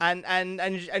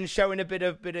and showing a bit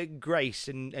of grace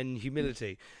and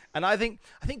humility. And I think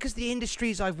because the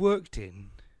industries I've worked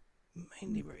in,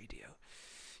 mainly radio,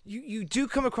 you do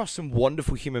come across some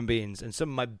wonderful human beings, and some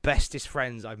of my bestest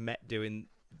friends I've met doing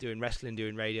wrestling,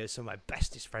 doing radio, some of my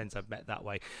bestest friends I've met that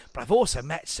way. But I've also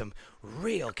met some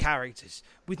real characters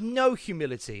with no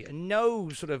humility and no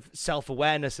sort of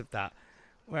self-awareness of that,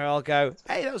 where I'll go,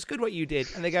 "Hey, that was good what you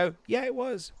did," and they go, "Yeah, it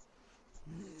was."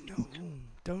 No,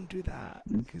 don't do that,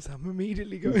 because I'm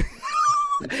immediately going.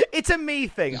 It's a me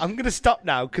thing. I'm going to stop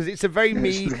now because it's a very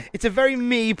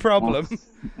me problem.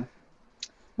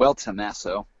 Well,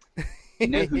 Tommaso, you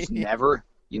know who's never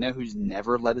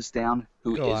let us down?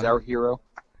 Who is our hero?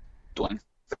 Doink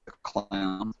the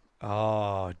Clown.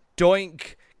 Oh,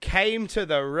 Doink came to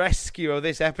the rescue of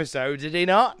this episode, did he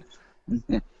not?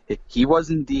 He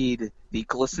was indeed the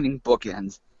glistening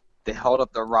bookends that held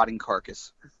up the rotting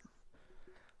carcass.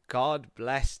 God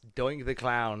bless Doink the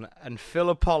Clown and Phil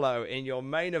Apollo in your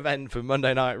main event for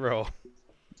Monday Night Raw.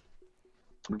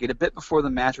 We get a bit before the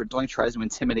match where Doink tries to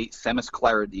intimidate Themis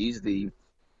Clarides, the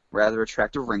rather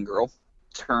attractive ring girl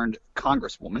turned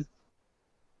congresswoman.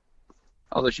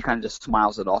 Although she kind of just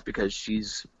smiles it off because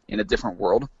she's in a different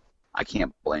world. I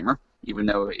can't blame her, even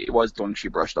though it was Doink she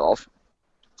brushed off.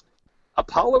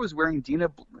 Apollo is wearing Dina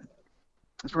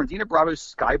Bravo's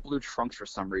sky blue trunks for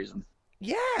some reason.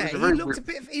 Yeah, he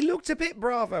looked a bit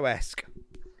Bravo-esque.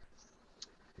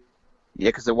 Yeah,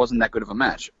 because it wasn't that good of a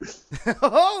match.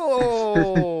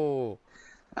 Oh!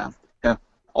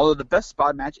 Although the best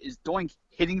spot match is Doink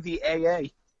hitting the AA.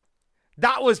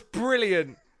 That was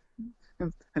brilliant.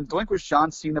 And Doink was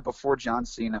John Cena before John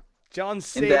Cena. John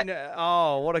Cena,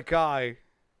 oh, what a guy.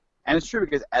 And it's true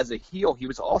because as a heel, he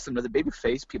was awesome. As a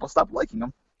babyface, people stopped liking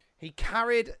him. He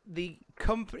carried the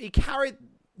company. He carried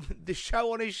the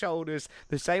show on his shoulders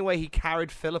the same way he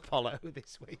carried Phil Apollo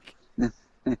this week.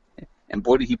 And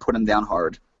boy, did he put him down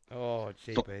hard. Oh,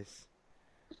 jeepers.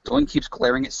 Doink keeps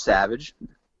glaring at Savage,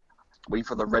 waiting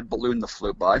for the red balloon to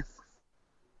float by.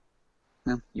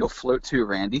 You'll float too,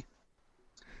 Randy.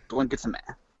 Doink gets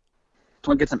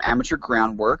some amateur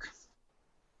groundwork,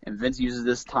 and Vince uses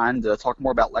this time to talk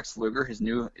more about Lex Luger, his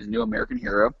new American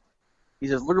hero. He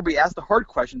says Luger be asked the hard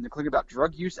questions, including about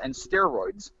drug use and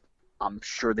steroids. I'm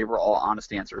sure they were all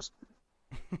honest answers.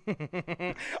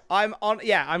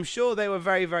 I'm sure they were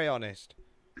very, very honest.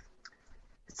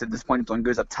 It's at this point, Doink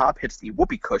goes up top, hits the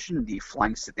whoopee cushion, the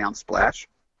flying sit-down splash,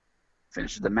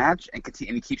 finishes the match, and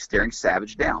he keeps staring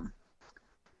Savage down.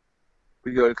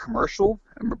 We go to commercial,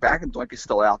 and we're back, and Doink is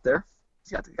still out there.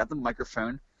 He's got the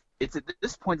microphone. It's at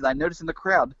this point that I notice in the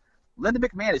crowd, Linda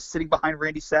McMahon is sitting behind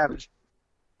Randy Savage.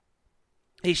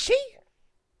 Is she?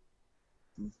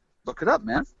 Look it up,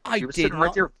 man. She was sitting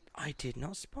right there. I did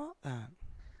not spot that.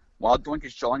 While Doink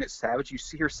is jawing at Savage, you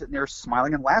see her sitting there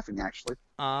smiling and laughing, actually.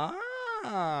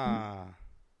 Ah.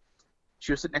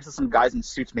 She was sitting next to some guys in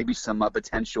suits, maybe some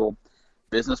potential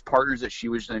business partners that she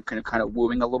was kind of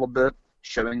wooing a little bit,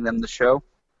 showing them the show.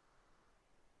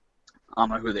 I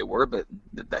don't know who they were, but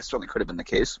that certainly could have been the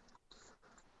case.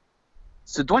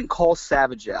 So Doink calls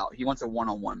Savage out. He wants a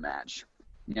one-on-one match.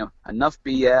 Enough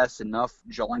BS, enough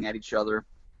jawing at each other.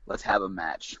 Let's have a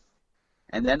match.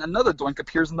 And then another Doink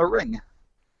appears in the ring.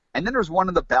 And then there's one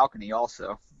in the balcony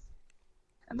also.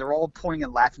 And they're all pointing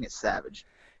and laughing at Savage.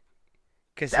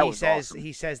 Because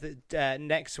he says that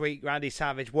next week Randy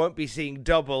Savage won't be seeing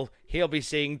double, he'll be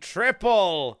seeing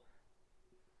triple.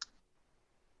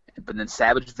 But then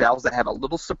Savage vows to have a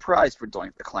little surprise for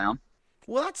Doink the Clown.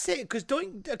 Well, that's it, because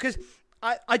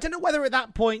I don't know whether at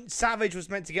that point Savage was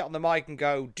meant to get on the mic and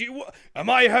go, am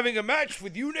I having a match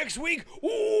with you next week?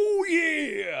 Oh,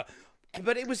 yeah!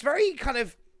 But it was very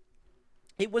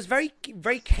very,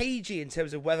 very cagey in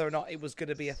terms of whether or not it was going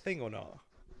to be a thing or not.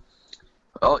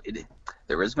 Well,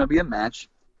 there is going to be a match,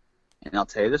 and I'll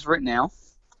tell you this right now.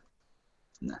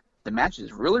 The match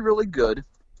is really, really good,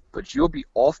 but you'll be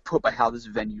off-put by how this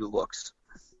venue looks,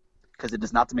 because it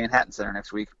is not the Manhattan Center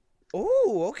next week.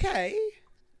 Oh, okay.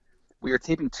 we are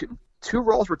taping two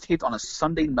Raws were taped on a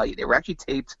Sunday night. They were actually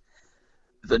taped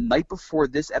the night before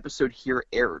this episode here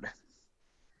aired.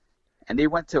 And they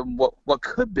went to what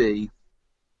could be,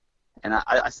 and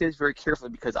I say this very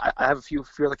carefully because I have a few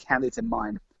other candidates in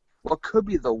mind, what could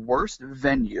be the worst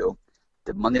venue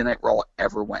that Monday Night Raw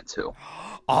ever went to.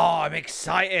 Oh, I'm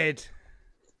excited.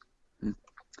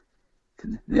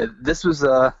 Yeah, this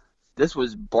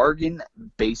was Bargain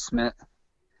Basement.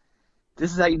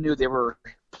 This is how you knew they were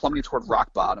plummeting toward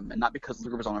rock bottom, and not because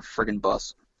Luger was on a friggin'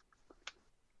 bus.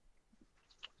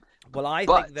 Well, I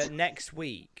think that next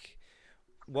week,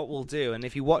 what we'll do, and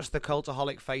if you watch the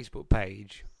Cultaholic Facebook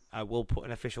page, I will put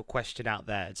an official question out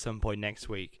there at some point next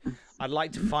week. I'd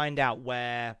like to find out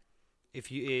where,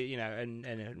 if you know,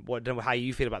 and what, how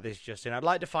you feel about this, Justin. I'd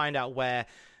like to find out where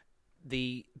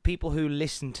the people who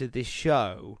listen to this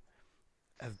show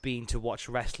have been to watch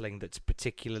wrestling that's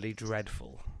particularly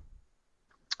dreadful.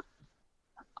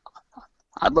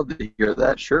 I'd love to hear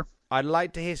that, sure. I'd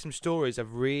like to hear some stories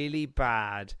of really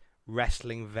bad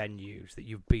wrestling venues that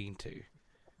you've been to.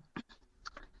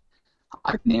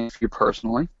 I can name a few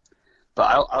personally, but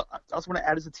I also want to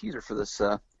add as a teaser for this.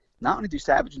 Not only do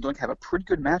Savage and Doink have a pretty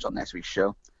good match on next week's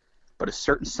show, but a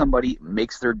certain somebody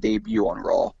makes their debut on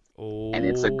Raw, and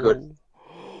it's a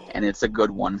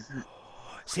good one.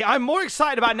 See, I'm more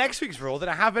excited about next week's Raw than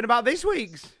I have been about this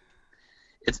week's.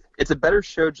 It's a better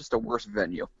show, just a worse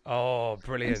venue. Oh,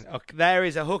 brilliant. Okay, there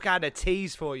is a hook and a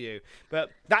tease for you.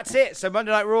 But that's it. So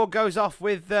Monday Night Raw goes off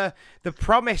with the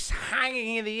promise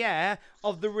hanging in the air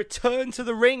of the return to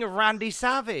the ring of Randy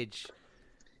Savage.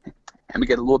 And we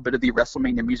get a little bit of the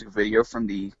WrestleMania music video from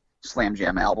the Slam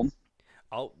Jam album.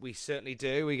 Oh, we certainly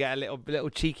do. We get a little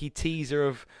cheeky teaser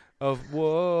of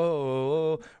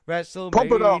whoa,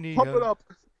 WrestleMania. Pump it up.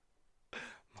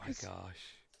 My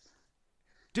gosh.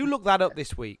 Do look that up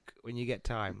this week when you get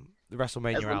time. The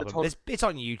WrestleMania album. It's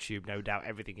on YouTube, no doubt.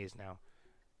 Everything is now.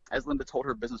 As Linda told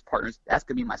her business partners, that's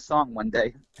going to be my song one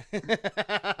day.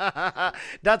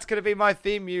 That's going to be my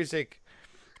theme music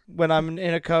when I'm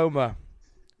in a coma.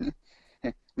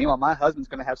 Meanwhile, my husband's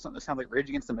going to have something that sounds like Rage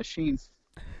Against the Machine.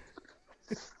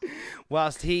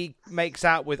 Whilst he makes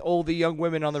out with all the young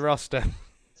women on the roster.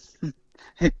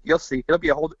 You'll see. It'll be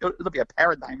a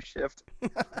paradigm shift.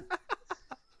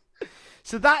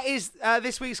 So that is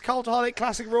this week's Cultaholic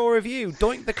Classic Raw review.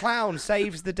 Doink the Clown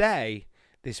saves the day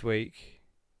this week.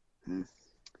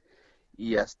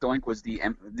 Yes, Doink was the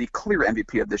clear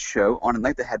MVP of this show on a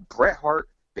night that had Bret Hart,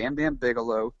 Bam Bam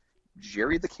Bigelow,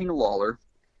 Jerry the King Lawler,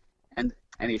 and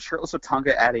a shirtless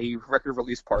Tatanka at a record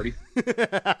release party.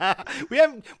 We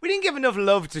didn't give enough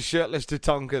love to shirtless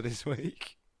Tatanka this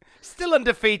week. Still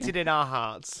undefeated in our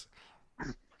hearts.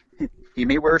 He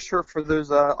may wear a shirt for those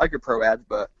Iger Pro ads,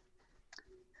 but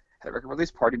at a record release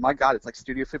party, my God, it's like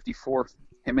Studio 54.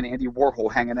 Him and Andy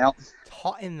Warhol hanging out. It's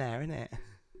hot in there, isn't it?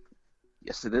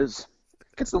 Yes, it is.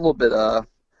 It gets a little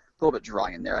bit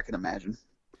dry in there, I can imagine.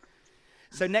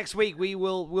 So next week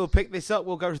we'll pick this up.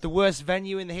 We'll go to the worst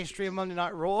venue in the history of Monday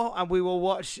Night Raw, and we will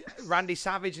watch Randy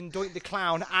Savage and Doink the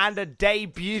Clown and a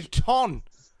debutant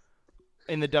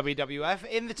in the WWF.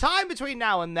 In the time between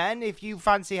now and then, if you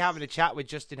fancy having a chat with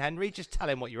Justin Henry, just tell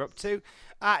him what you're up to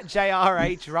at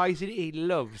JRH Rising. He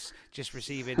loves just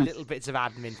receiving little bits of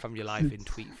admin from your life in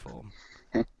tweet form.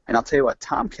 And I'll tell you what,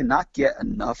 Tom cannot get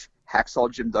enough Hacksaw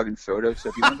Jim Duggan photos. So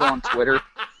if you want to go on Twitter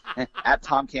at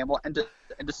Tom Campbell and to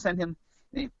send him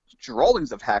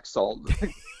drawings of Hacksaw,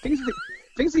 things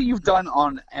that you've done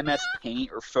on MS Paint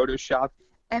or Photoshop,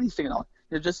 anything at all.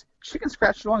 They're just chicken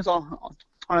scratch drawings on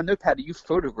a notepad that you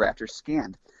photographed or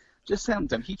scanned. Just send them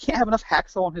to him. He can't have enough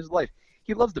Hacksaw in his life.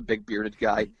 He loves the big bearded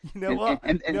guy. You know what?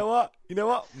 You know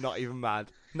what? Not even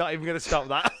mad. Not even going to stop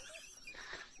that.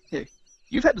 Yeah,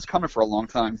 you've had this coming for a long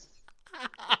time.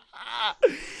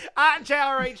 At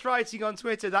JRH Writing on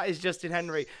Twitter, that is Justin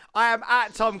Henry. I am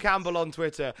at Tom Campbell on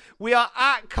Twitter. We are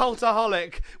at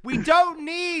Cultaholic. We don't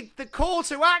need the call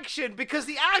to action because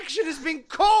the action has been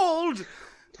called.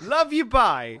 Love you,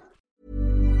 bye.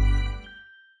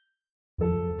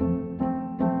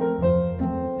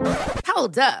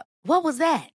 Hold up. What was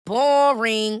that?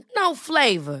 Boring. No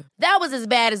flavor. That was as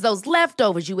bad as those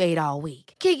leftovers you ate all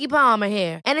week. Keke Palmer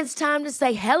here, and it's time to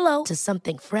say hello to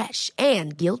something fresh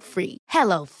and guilt-free.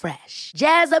 Hello Fresh.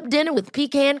 Jazz up dinner with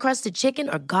pecan-crusted chicken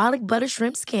or garlic butter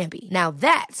shrimp scampi. Now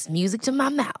that's music to my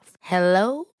mouth.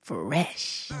 Hello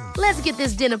Fresh. Let's get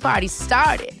this dinner party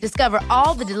started. Discover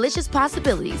all the delicious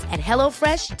possibilities at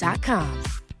HelloFresh.com.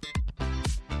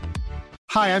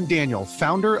 Hi, I'm Daniel,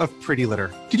 founder of Pretty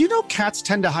Litter. Did you know cats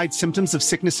tend to hide symptoms of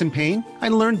sickness and pain? I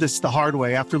learned this the hard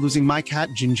way after losing my cat,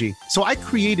 Gingy. So I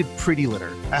created Pretty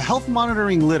Litter, a health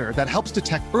monitoring litter that helps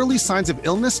detect early signs of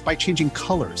illness by changing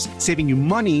colors, saving you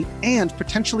money and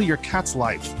potentially your cat's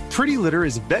life. Pretty Litter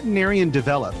is veterinarian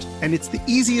developed, and it's the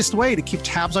easiest way to keep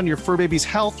tabs on your fur baby's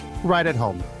health right at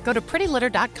home. Go to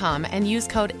prettylitter.com and use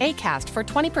code ACAST for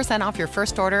 20% off your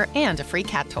first order and a free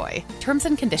cat toy. Terms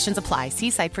and conditions apply. See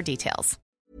site for details.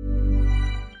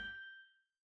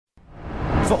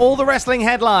 For all the wrestling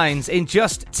headlines in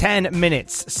just 10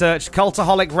 minutes, search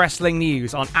Cultaholic Wrestling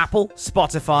News on Apple,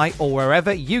 Spotify, or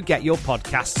wherever you get your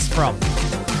podcasts from.